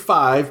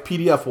 135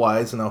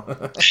 PDF-wise? No.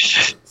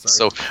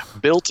 So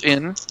built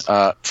in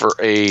for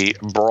a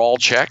brawl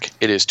check,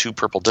 it is 2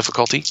 purple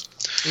difficulty.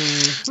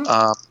 Mm-hmm.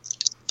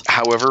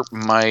 However,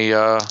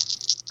 my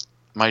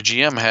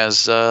GM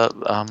has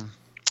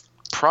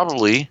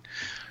probably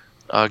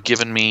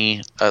given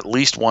me at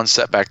least 1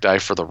 setback die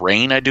for the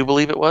rain. I do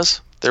believe it was.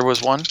 There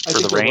was one for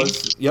the rain.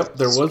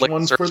 There was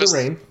one for the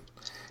rain.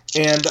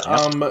 And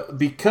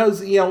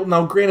because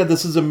now granted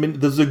this is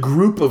a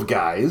group of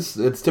guys.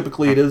 It is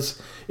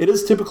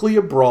typically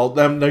a brawl.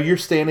 Now you're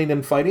standing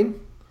and fighting?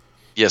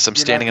 Yes, I'm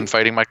standing and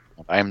fighting. I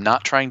am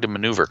not trying to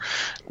maneuver,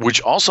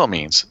 which also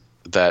means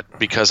that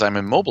because I'm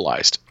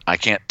immobilized, I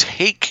can't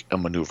take a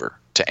maneuver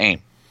to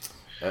aim.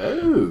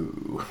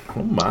 Oh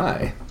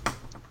my.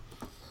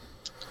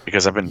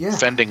 Because I've been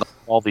fending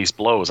all these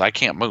blows, I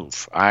can't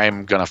move.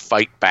 I'm going to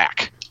fight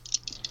back.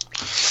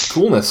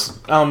 Coolness.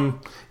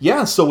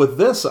 So with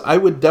this, I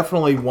would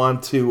definitely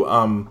want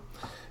to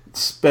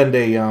spend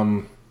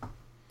a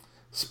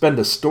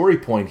story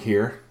point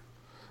here.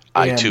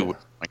 I too would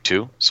like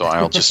to, so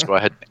I'll just go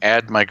ahead and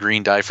add my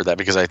green die for that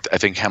because I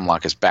think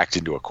Hemlock is backed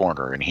into a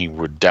corner and he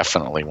would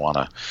definitely want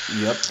to.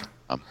 Yep.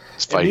 And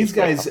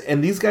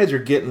these guys are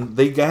getting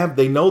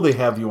they know they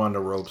have you on the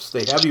ropes.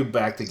 They have you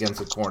backed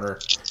against a corner,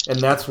 and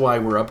that's why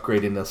we're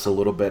upgrading this a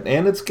little bit.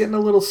 And it's getting a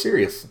little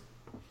serious.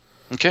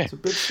 Okay. It's a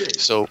bit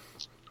serious. So,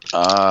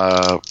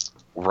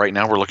 right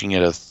now we're looking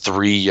at a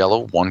 3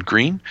 yellow, 1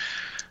 green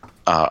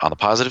on the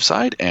positive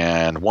side,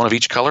 and 1 of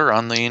each color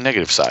on the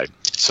negative side.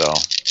 So.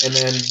 And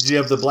then, do you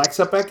have the black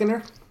setback in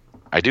there?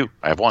 I do.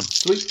 I have 1.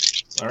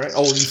 Sweet. All right.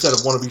 Oh, you said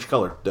of 1 of each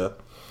color. Duh.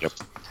 Yep.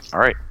 All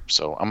right.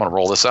 So I'm gonna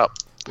roll this up.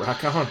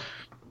 Rock on. All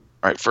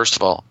right. First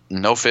of all,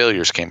 no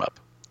failures came up.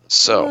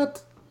 So.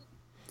 What?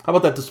 How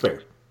about that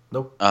despair?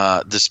 Nope.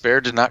 Despair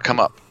did not come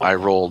up. I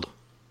rolled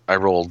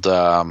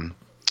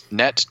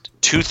net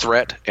 2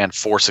 threat and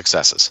 4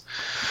 successes.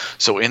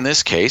 So in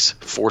this case,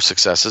 4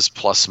 successes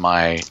plus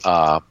my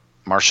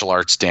martial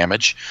arts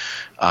damage.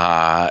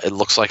 It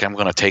looks like I'm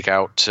going to take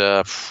out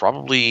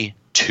probably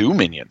 2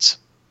 minions.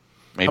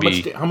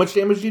 Maybe. How much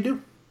damage do you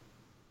do?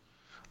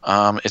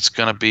 It's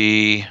going to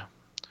be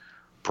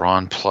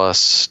brawn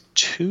plus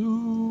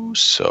 2.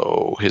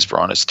 So his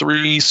brawn is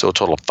 3. So a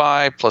total of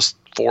 5 plus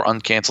 4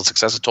 uncancelled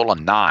successes. Total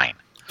of 9.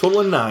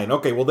 Total of 9.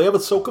 Okay. Well, they have a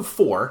soak of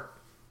 4.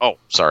 Oh,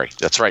 sorry.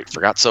 That's right.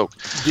 Forgot soak.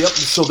 Yep.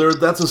 So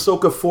that's a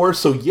soak of 4.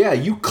 So yeah,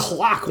 you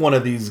clock one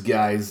of these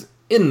guys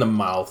in the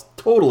mouth.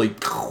 Totally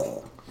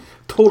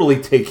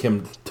takes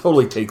him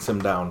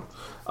down.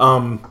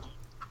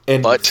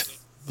 But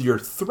your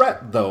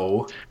threat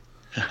though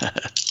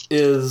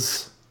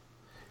is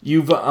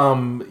you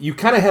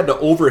kind of had to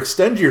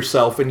overextend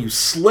yourself and you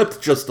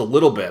slipped just a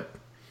little bit.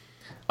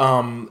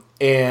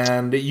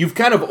 And you've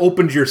kind of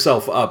opened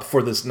yourself up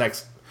for this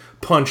next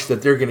punch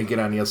that they're going to get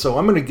on you. So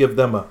I'm going to give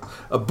them a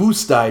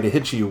boost die to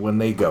hit you when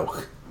they go.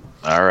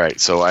 All right.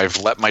 So I've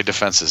let my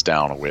defenses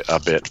down a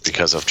bit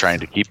because of trying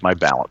to keep my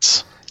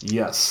balance.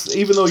 Yes.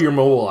 Even though you're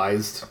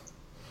mobilized.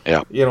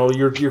 Yeah.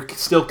 You're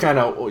still kind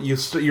of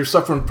you're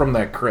suffering from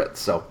that crit.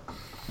 So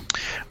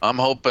I'm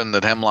hoping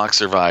that Hemlock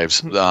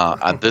survives.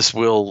 This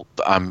will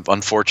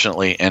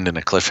unfortunately end in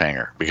a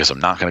cliffhanger because I'm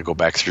not going to go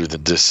back through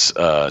this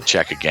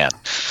check again.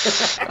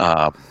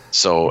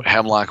 So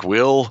Hemlock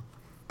will.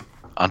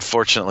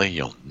 Unfortunately,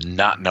 you'll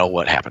not know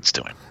what happens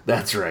to him.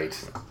 That's right.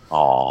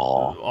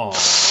 Aww.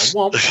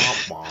 Womp,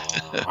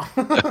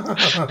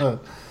 womp,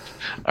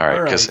 All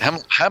right, because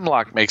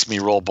Hemlock makes me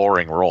roll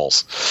boring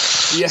rolls.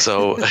 Yeah.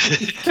 So but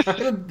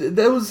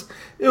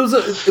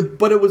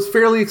it was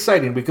fairly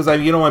exciting because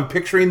I'm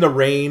picturing the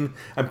rain,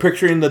 I'm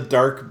picturing the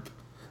dark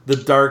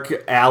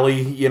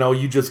alley.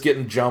 You just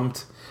getting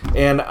jumped,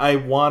 and I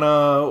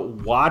wanna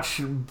watch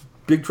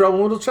Big Trouble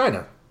in Little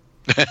China.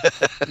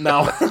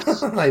 No,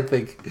 I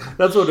think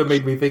that's what it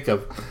made me think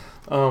of.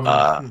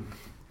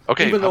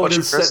 Okay, even though it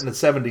is set in the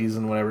 70s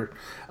and whatever.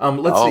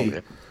 Let's see.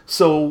 Okay.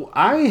 So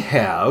I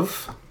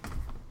have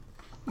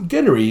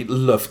Gunnery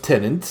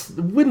Lieutenant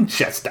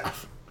Winchester.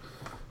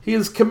 He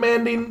is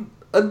commanding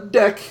a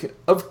deck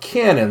of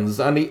cannons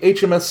on the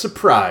HMS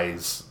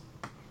Surprise.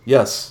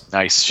 Yes,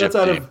 nice ship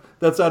name.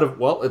 It's out of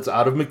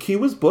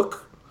McKeewa's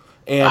book,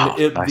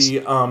 and nice.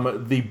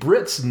 The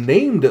Brits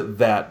named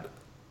that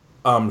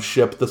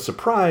ship the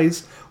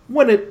Surprise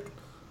when it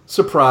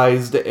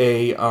surprised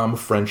a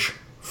French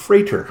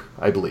freighter,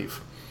 I believe.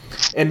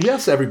 And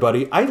yes,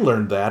 everybody, I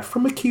learned that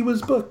from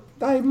Akiwa's book.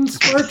 I'm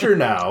smarter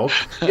now.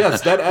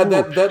 Yes,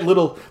 that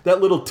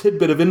little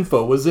tidbit of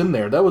info was in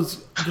there. That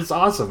was just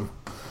awesome.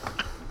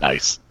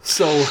 Nice.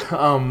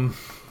 So,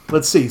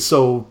 let's see.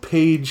 So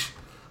page.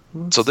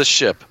 So this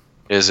ship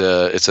is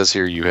it says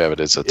here you have it.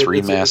 It's a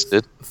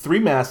three-masted.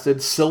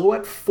 Three-masted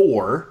Silhouette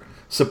 4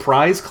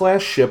 Surprise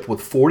class ship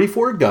with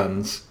 44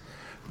 guns,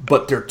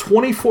 but they're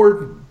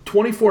 24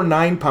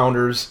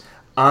 9-pounders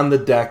on the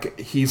deck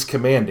he's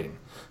commanding.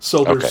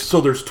 So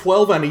there's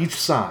 12 on each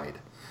side.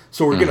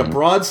 So we're going to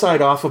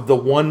broadside off of the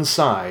one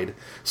side.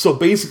 So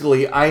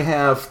basically, I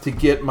have to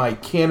get my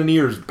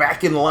cannoneers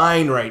back in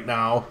line right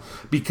now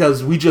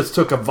because we just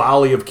took a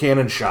volley of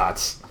cannon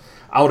shots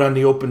out on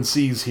the open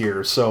seas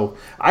here. So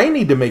I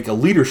need to make a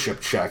leadership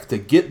check to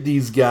get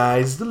these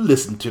guys to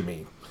listen to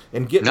me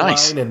and get in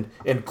line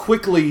and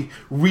quickly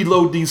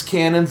reload these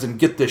cannons and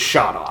get this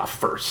shot off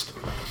first.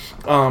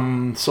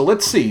 So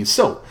let's see.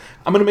 So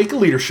I'm going to make a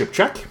leadership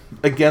check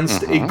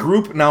against a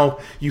group. Now,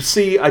 you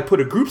see, I put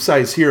a group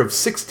size here of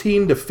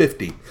 16 to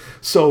 50.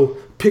 So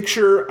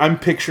I'm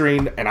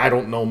picturing, and I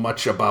don't know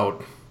much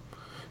about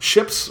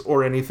ships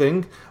or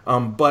anything,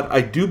 but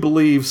I do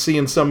believe,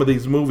 seeing some of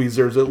these movies,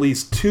 there's at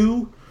least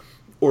 2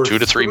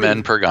 to 3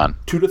 men per gun.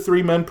 2 to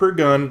 3 men per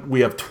gun.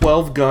 We have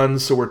 12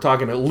 guns, so we're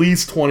talking at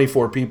least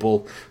 24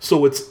 people.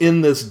 So it's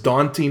in this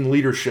daunting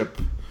leadership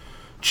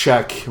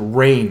check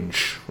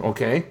range,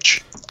 okay?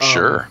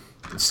 Sure.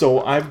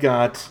 So I've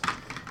got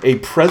a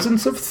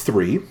presence of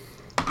 3,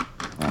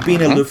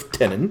 being a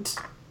lieutenant,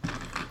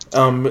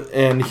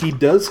 and he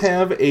does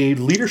have a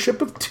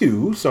leadership of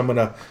 2, so I'm going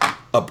to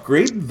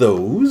upgrade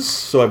those.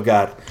 So I've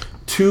got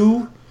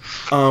 2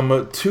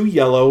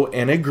 yellow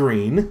and a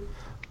green,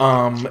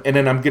 and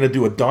then I'm going to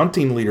do a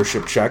daunting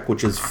leadership check,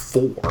 which is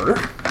 4.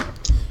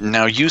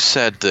 Now, you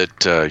said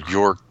that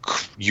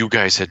you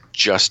guys had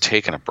just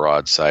taken a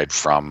broadside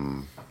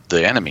from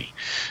the enemy,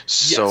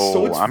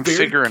 so it's I'm very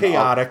figuring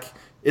chaotic.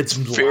 It's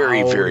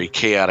very, loud. very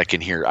chaotic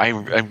in here.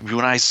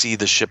 When I see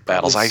the ship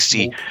battles, I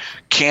see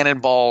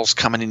cannonballs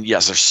coming in.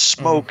 Yes, there's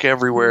smoke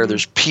everywhere.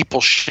 There's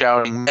people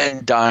shouting,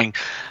 men dying.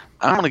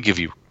 I'm going to give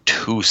you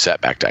 2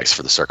 setback dice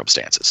for the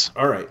circumstances.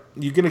 All right.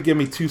 You're going to give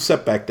me 2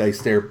 setback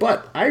dice there,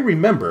 but I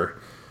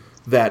remember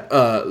that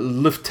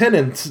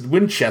Lieutenant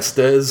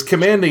Winchester is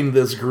commanding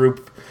this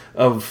group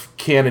of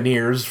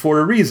cannoneers for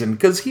a reason,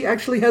 because he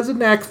actually has a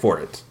knack for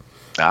it.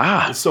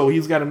 So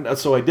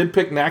so I did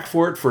pick knack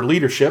for it for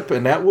leadership,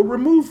 and that will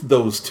remove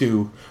those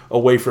 2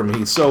 away from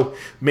me. So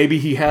maybe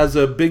he has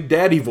a big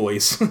daddy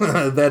voice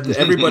that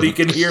everybody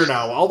can hear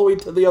now, all the way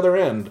to the other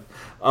end.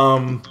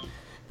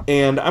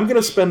 And I'm going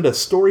to spend a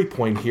story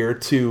point here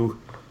to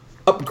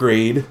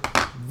upgrade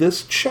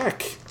this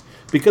check,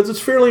 because it's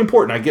fairly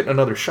important I get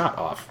another shot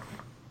off.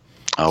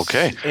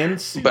 Okay.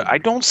 But I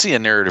don't see a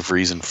narrative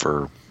reason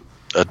for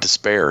a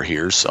despair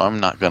here, so I'm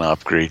not going to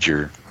upgrade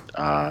your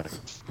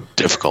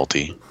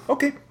difficulty.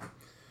 Okay.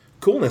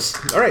 Coolness.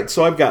 All right,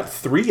 so I've got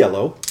 3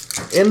 yellow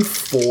and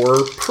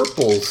 4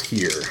 purples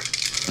here.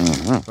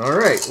 All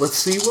right, let's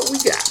see what we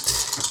got.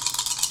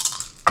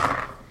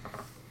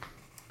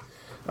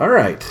 All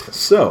right,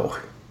 so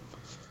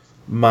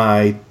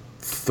my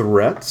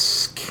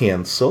threats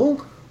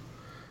cancel.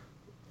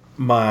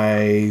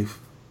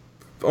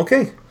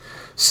 Okay.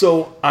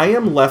 So I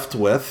am left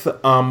with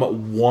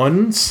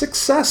 1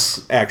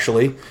 success,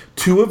 actually.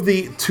 2 of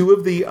the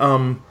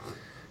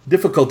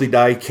difficulty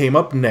die came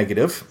up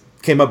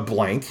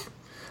blank,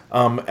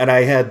 and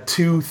I had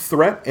 2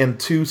 threat and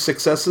 2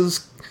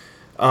 successes,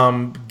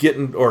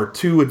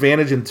 2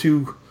 advantage and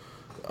 2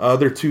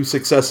 other 2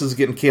 successes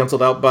getting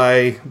canceled out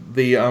by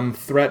the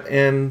threat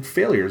and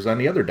failures on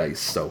the other dice.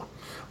 So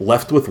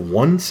left with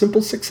 1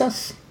 simple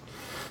success.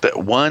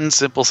 That 1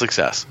 simple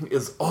success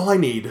is all I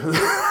need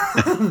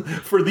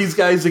for these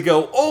guys to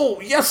go, oh,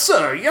 yes,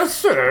 sir,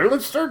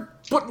 let's start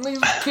putting these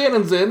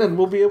cannons in, and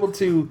we'll be able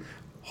to,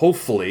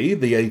 hopefully,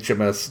 the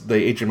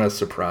HMS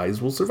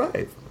Surprise will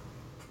survive.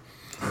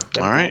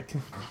 All right.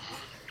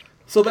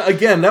 So,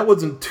 that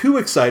wasn't too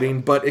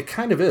exciting, but it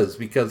kind of is,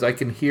 because I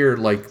can hear,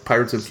 like,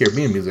 Pirates of the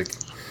Caribbean music.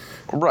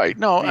 Right.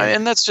 No,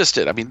 and that's just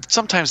it. I mean,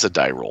 sometimes the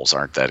die rolls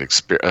aren't that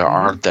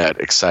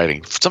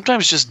exciting.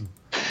 Sometimes just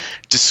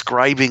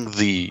describing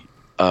the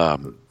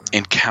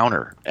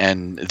encounter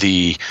and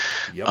the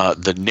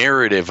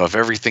narrative of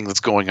everything that's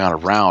going on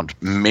around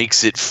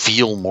makes it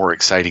feel more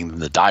exciting than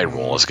the die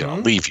roll is going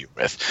to leave you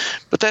with.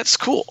 But that's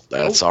cool.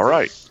 That's all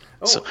right.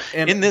 So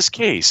in this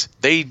case,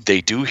 they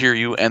do hear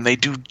you, and they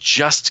do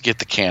just get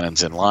the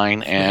cannons in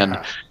line, and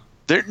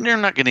they're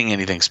not getting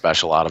anything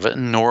special out of it,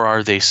 nor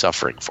are they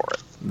suffering for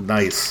it.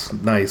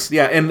 Nice.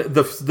 Yeah, and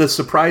the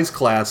surprise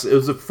class, it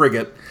was a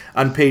frigate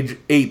on page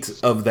 8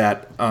 of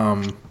that.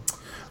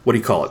 What do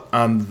you call it?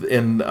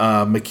 In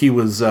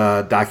Makiwa's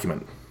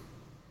document.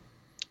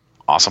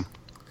 Awesome.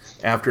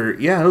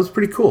 It was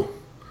pretty cool.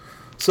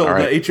 So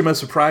the HMS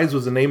Surprise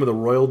was the name of the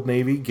Royal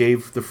Navy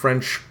gave to the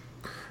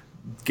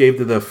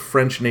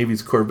French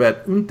Navy's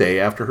corvette Unte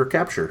after her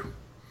capture.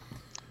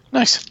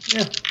 Nice.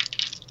 Yeah.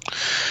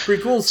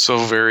 Pretty cool. So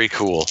very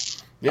cool.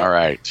 Yep. All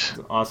right.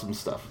 Awesome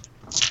stuff.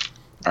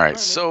 All right.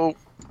 So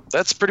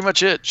that's pretty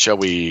much it. Shall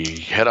we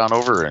head on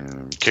over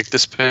and kick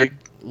this pig?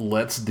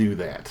 Let's do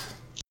that.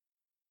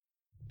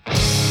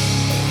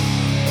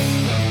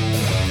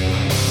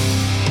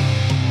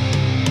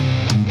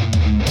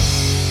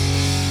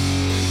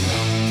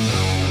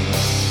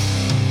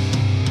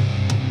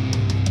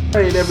 All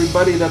right,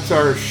 everybody, that's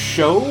our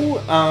show.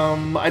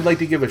 I'd like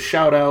to give a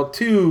shout out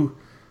to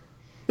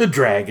the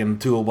Dragon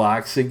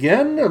Toolbox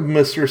again, of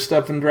Mr.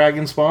 Stefan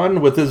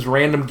Dragonspawn, with his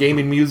random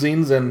gaming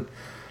musings and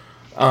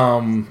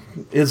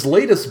his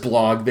latest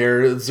blog.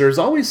 There's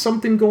always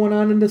something going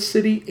on in the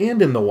city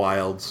and in the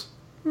wilds.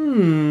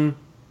 So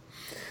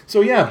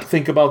yeah,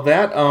 think about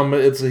that.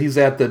 He's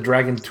at the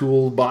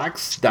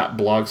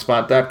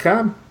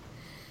dragontoolbox.blogspot.com.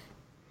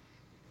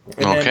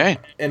 Okay.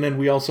 And then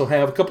we also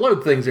have a couple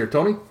other things here,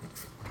 Tony.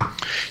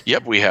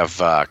 Yep, we have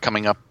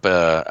coming up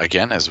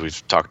again, as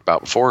we've talked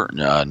about before,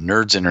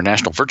 Nerds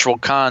International Virtual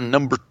Con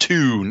number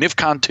 2,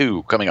 NivCon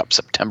 2, coming up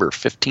September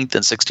 15th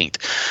and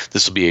 16th.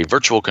 This will be a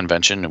virtual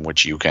convention in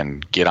which you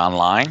can get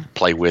online,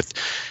 play with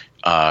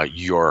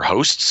your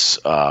hosts,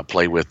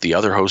 play with the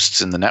other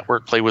hosts in the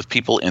network, play with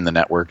people in the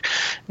network,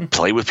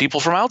 play with people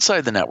from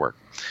outside the network.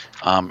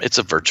 It's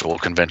a virtual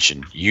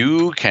convention.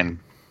 You can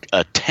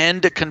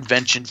attend a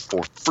convention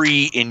for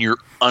free in your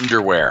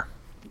underwear.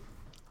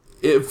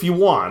 If you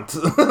want.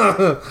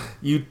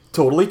 You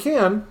totally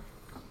can.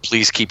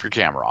 Please keep your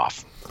camera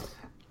off.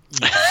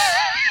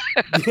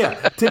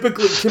 Yeah,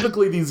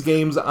 typically these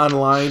games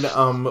online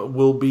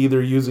will be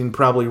either using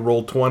probably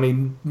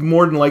Roll20,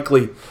 more than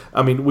likely.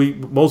 I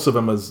mean, most of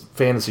them is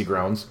Fantasy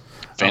Grounds.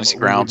 Fantasy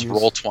Grounds,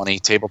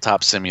 Roll20,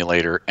 Tabletop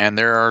Simulator, and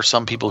there are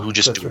some people who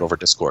just do it over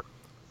Discord.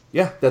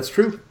 Yeah, that's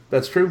true.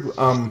 That's true.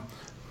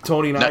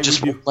 Tony and Not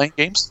just role-playing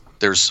games.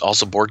 There's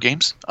also board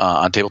games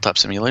on Tabletop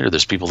Simulator.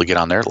 There's people to get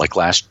on there. Like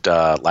last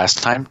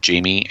time,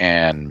 Jamie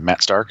and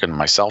Matt Stark and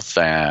myself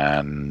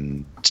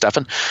and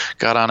Stefan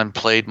got on and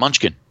played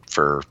Munchkin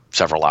for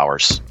several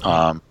hours.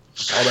 Oh,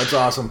 that's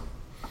awesome.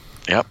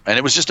 Yep, and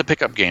it was just a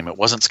pickup game. It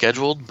wasn't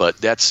scheduled, but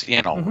that's,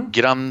 get on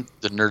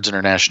the Nerds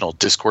International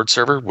Discord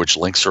server, which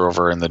links are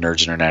over in the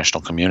Nerds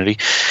International community.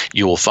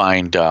 You will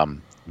find a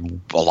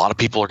lot of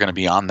people are going to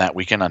be on that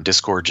weekend on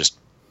Discord just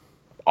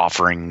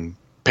offering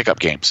pickup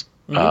games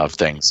of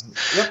things.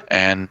 Yep.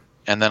 And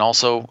then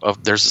also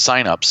there's the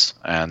sign-ups,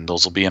 and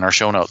those will be in our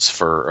show notes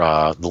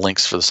for the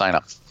links for the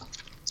sign-up.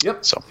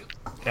 Yep. So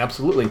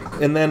absolutely.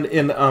 And then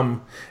in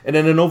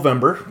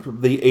November,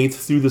 the 8th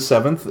through the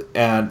 7th,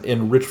 and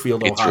in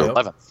Richfield, 8th Ohio. through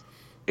 11th.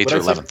 8th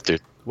through 11th,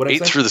 dude.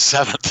 8th through the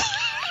 7th.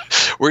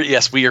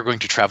 We are going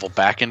to travel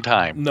back in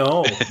time.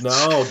 No,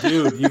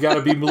 dude, you got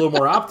to be a little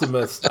more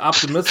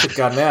optimistic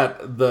on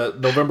that. The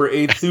November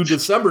 8th through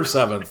December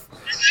 7th,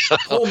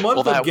 whole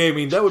month of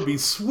gaming. That would be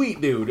sweet,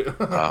 dude.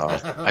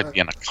 I'd be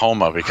in a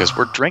coma because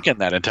we're drinking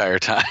that entire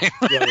time.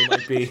 Yeah, we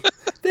might be.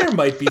 There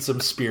might be some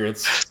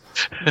spirits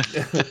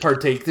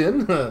partaked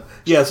in.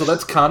 Yeah, so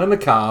that's Con and the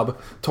Cobb.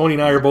 Tony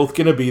and I are both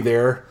going to be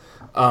there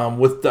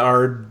with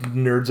our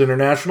Nerds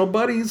International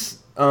buddies.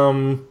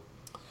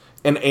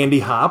 And Andy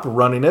Hopp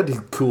running it. He's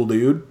a cool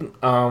dude.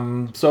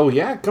 So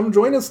yeah, come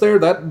join us there.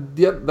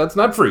 That's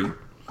not free.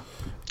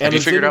 Have you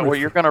figured out what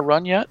you're going to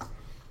run yet?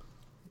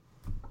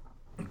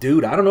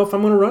 Dude, I don't know if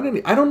I'm going to run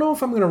any. I don't know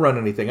if I'm going to run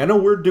anything. I know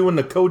we're doing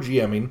the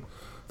co-GMing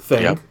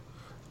thing. Yep.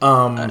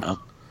 I know.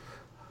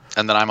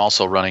 And then I'm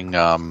also running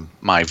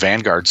my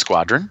Vanguard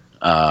Squadron.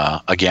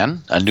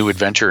 Again, a new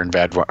adventure in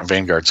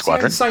Vanguard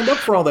Squadron. See, I signed up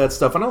for all that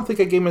stuff. I don't think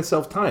I gave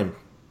myself time.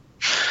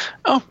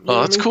 Oh,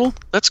 well, that's cool.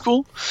 That's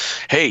cool.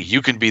 Hey,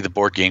 you can be the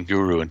board game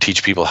guru and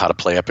teach people how to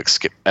play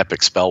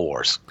Epic Spell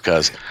Wars,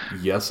 because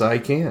yes, I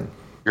can.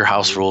 Your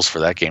house rules for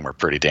that game are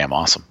pretty damn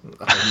awesome.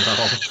 I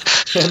know.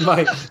 And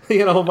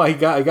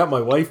I got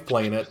my wife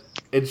playing it,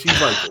 and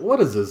she's like,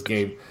 "What is this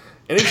game?"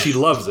 And then she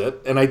loves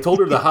it. And I told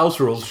her the house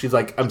rules. She's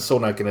like, "I'm so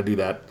not going to do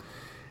that."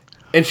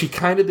 And she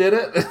kind of did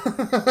it,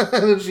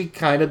 and she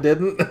kind of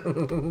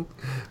didn't.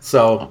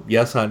 So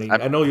yes, honey,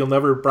 I know you'll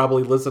never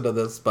probably listen to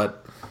this,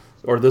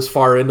 or this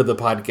far into the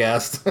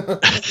podcast.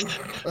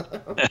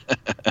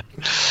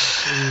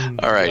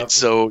 All right.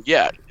 So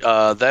yeah,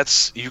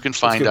 you can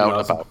find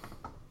out about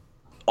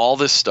all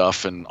this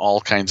stuff and all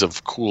kinds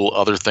of cool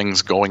other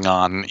things going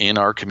on in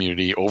our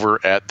community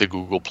over at the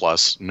Google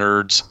Plus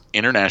Nerds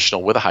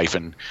International with a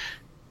hyphen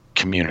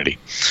community.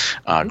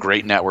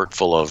 Great network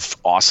full of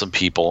awesome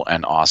people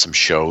and awesome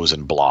shows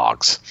and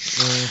blogs.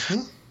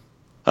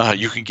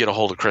 You can get a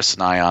hold of Chris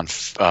and I on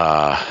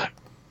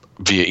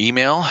via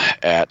email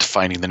at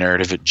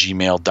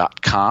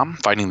findingthenarrative@gmail.com,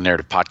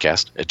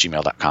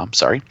 findingthenarrativepodcast@gmail.com,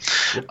 sorry.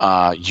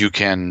 You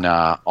can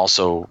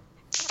also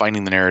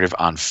Finding the Narrative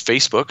on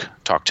Facebook,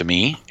 talk to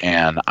me,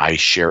 and I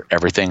share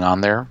everything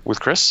on there with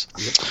Chris.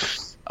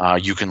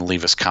 You can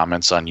leave us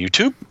comments on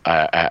YouTube.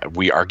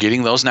 We are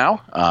getting those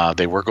now.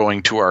 They were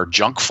going to our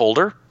junk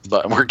folder,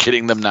 but we're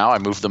getting them now. I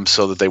moved them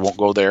so that they won't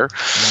go there.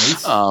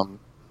 Nice.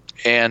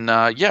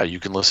 You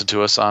can listen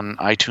to us on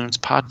iTunes,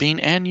 Podbean,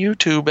 and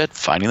YouTube at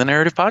Finding the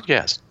Narrative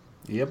Podcast.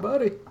 Yeah,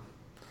 buddy.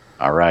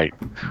 All right.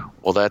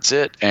 Well, that's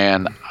it.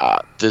 And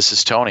this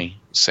is Tony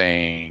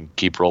saying,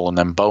 keep rolling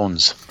them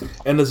bones.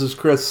 And this is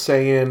Chris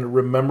saying,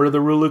 remember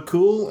the rule of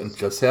cool and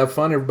just have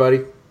fun,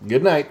 everybody.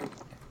 Good night.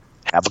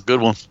 Have a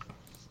good one.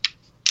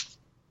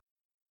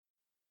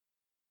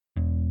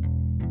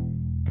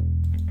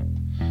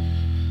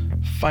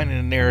 Finding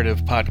a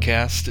Narrative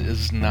podcast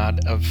is not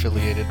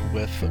affiliated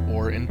with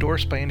or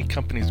endorsed by any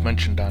companies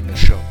mentioned on this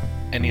show.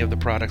 Any of the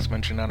products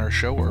mentioned on our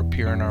show or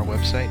appear on our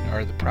website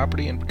are the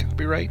property and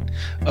copyright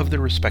of their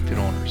respected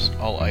owners.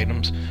 All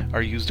items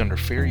are used under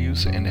fair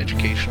use and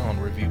educational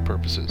and review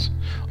purposes.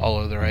 All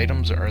other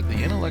items are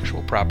the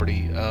intellectual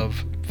property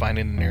of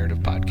Finding a Narrative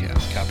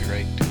podcast.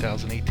 Copyright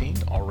 2018,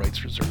 all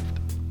rights reserved.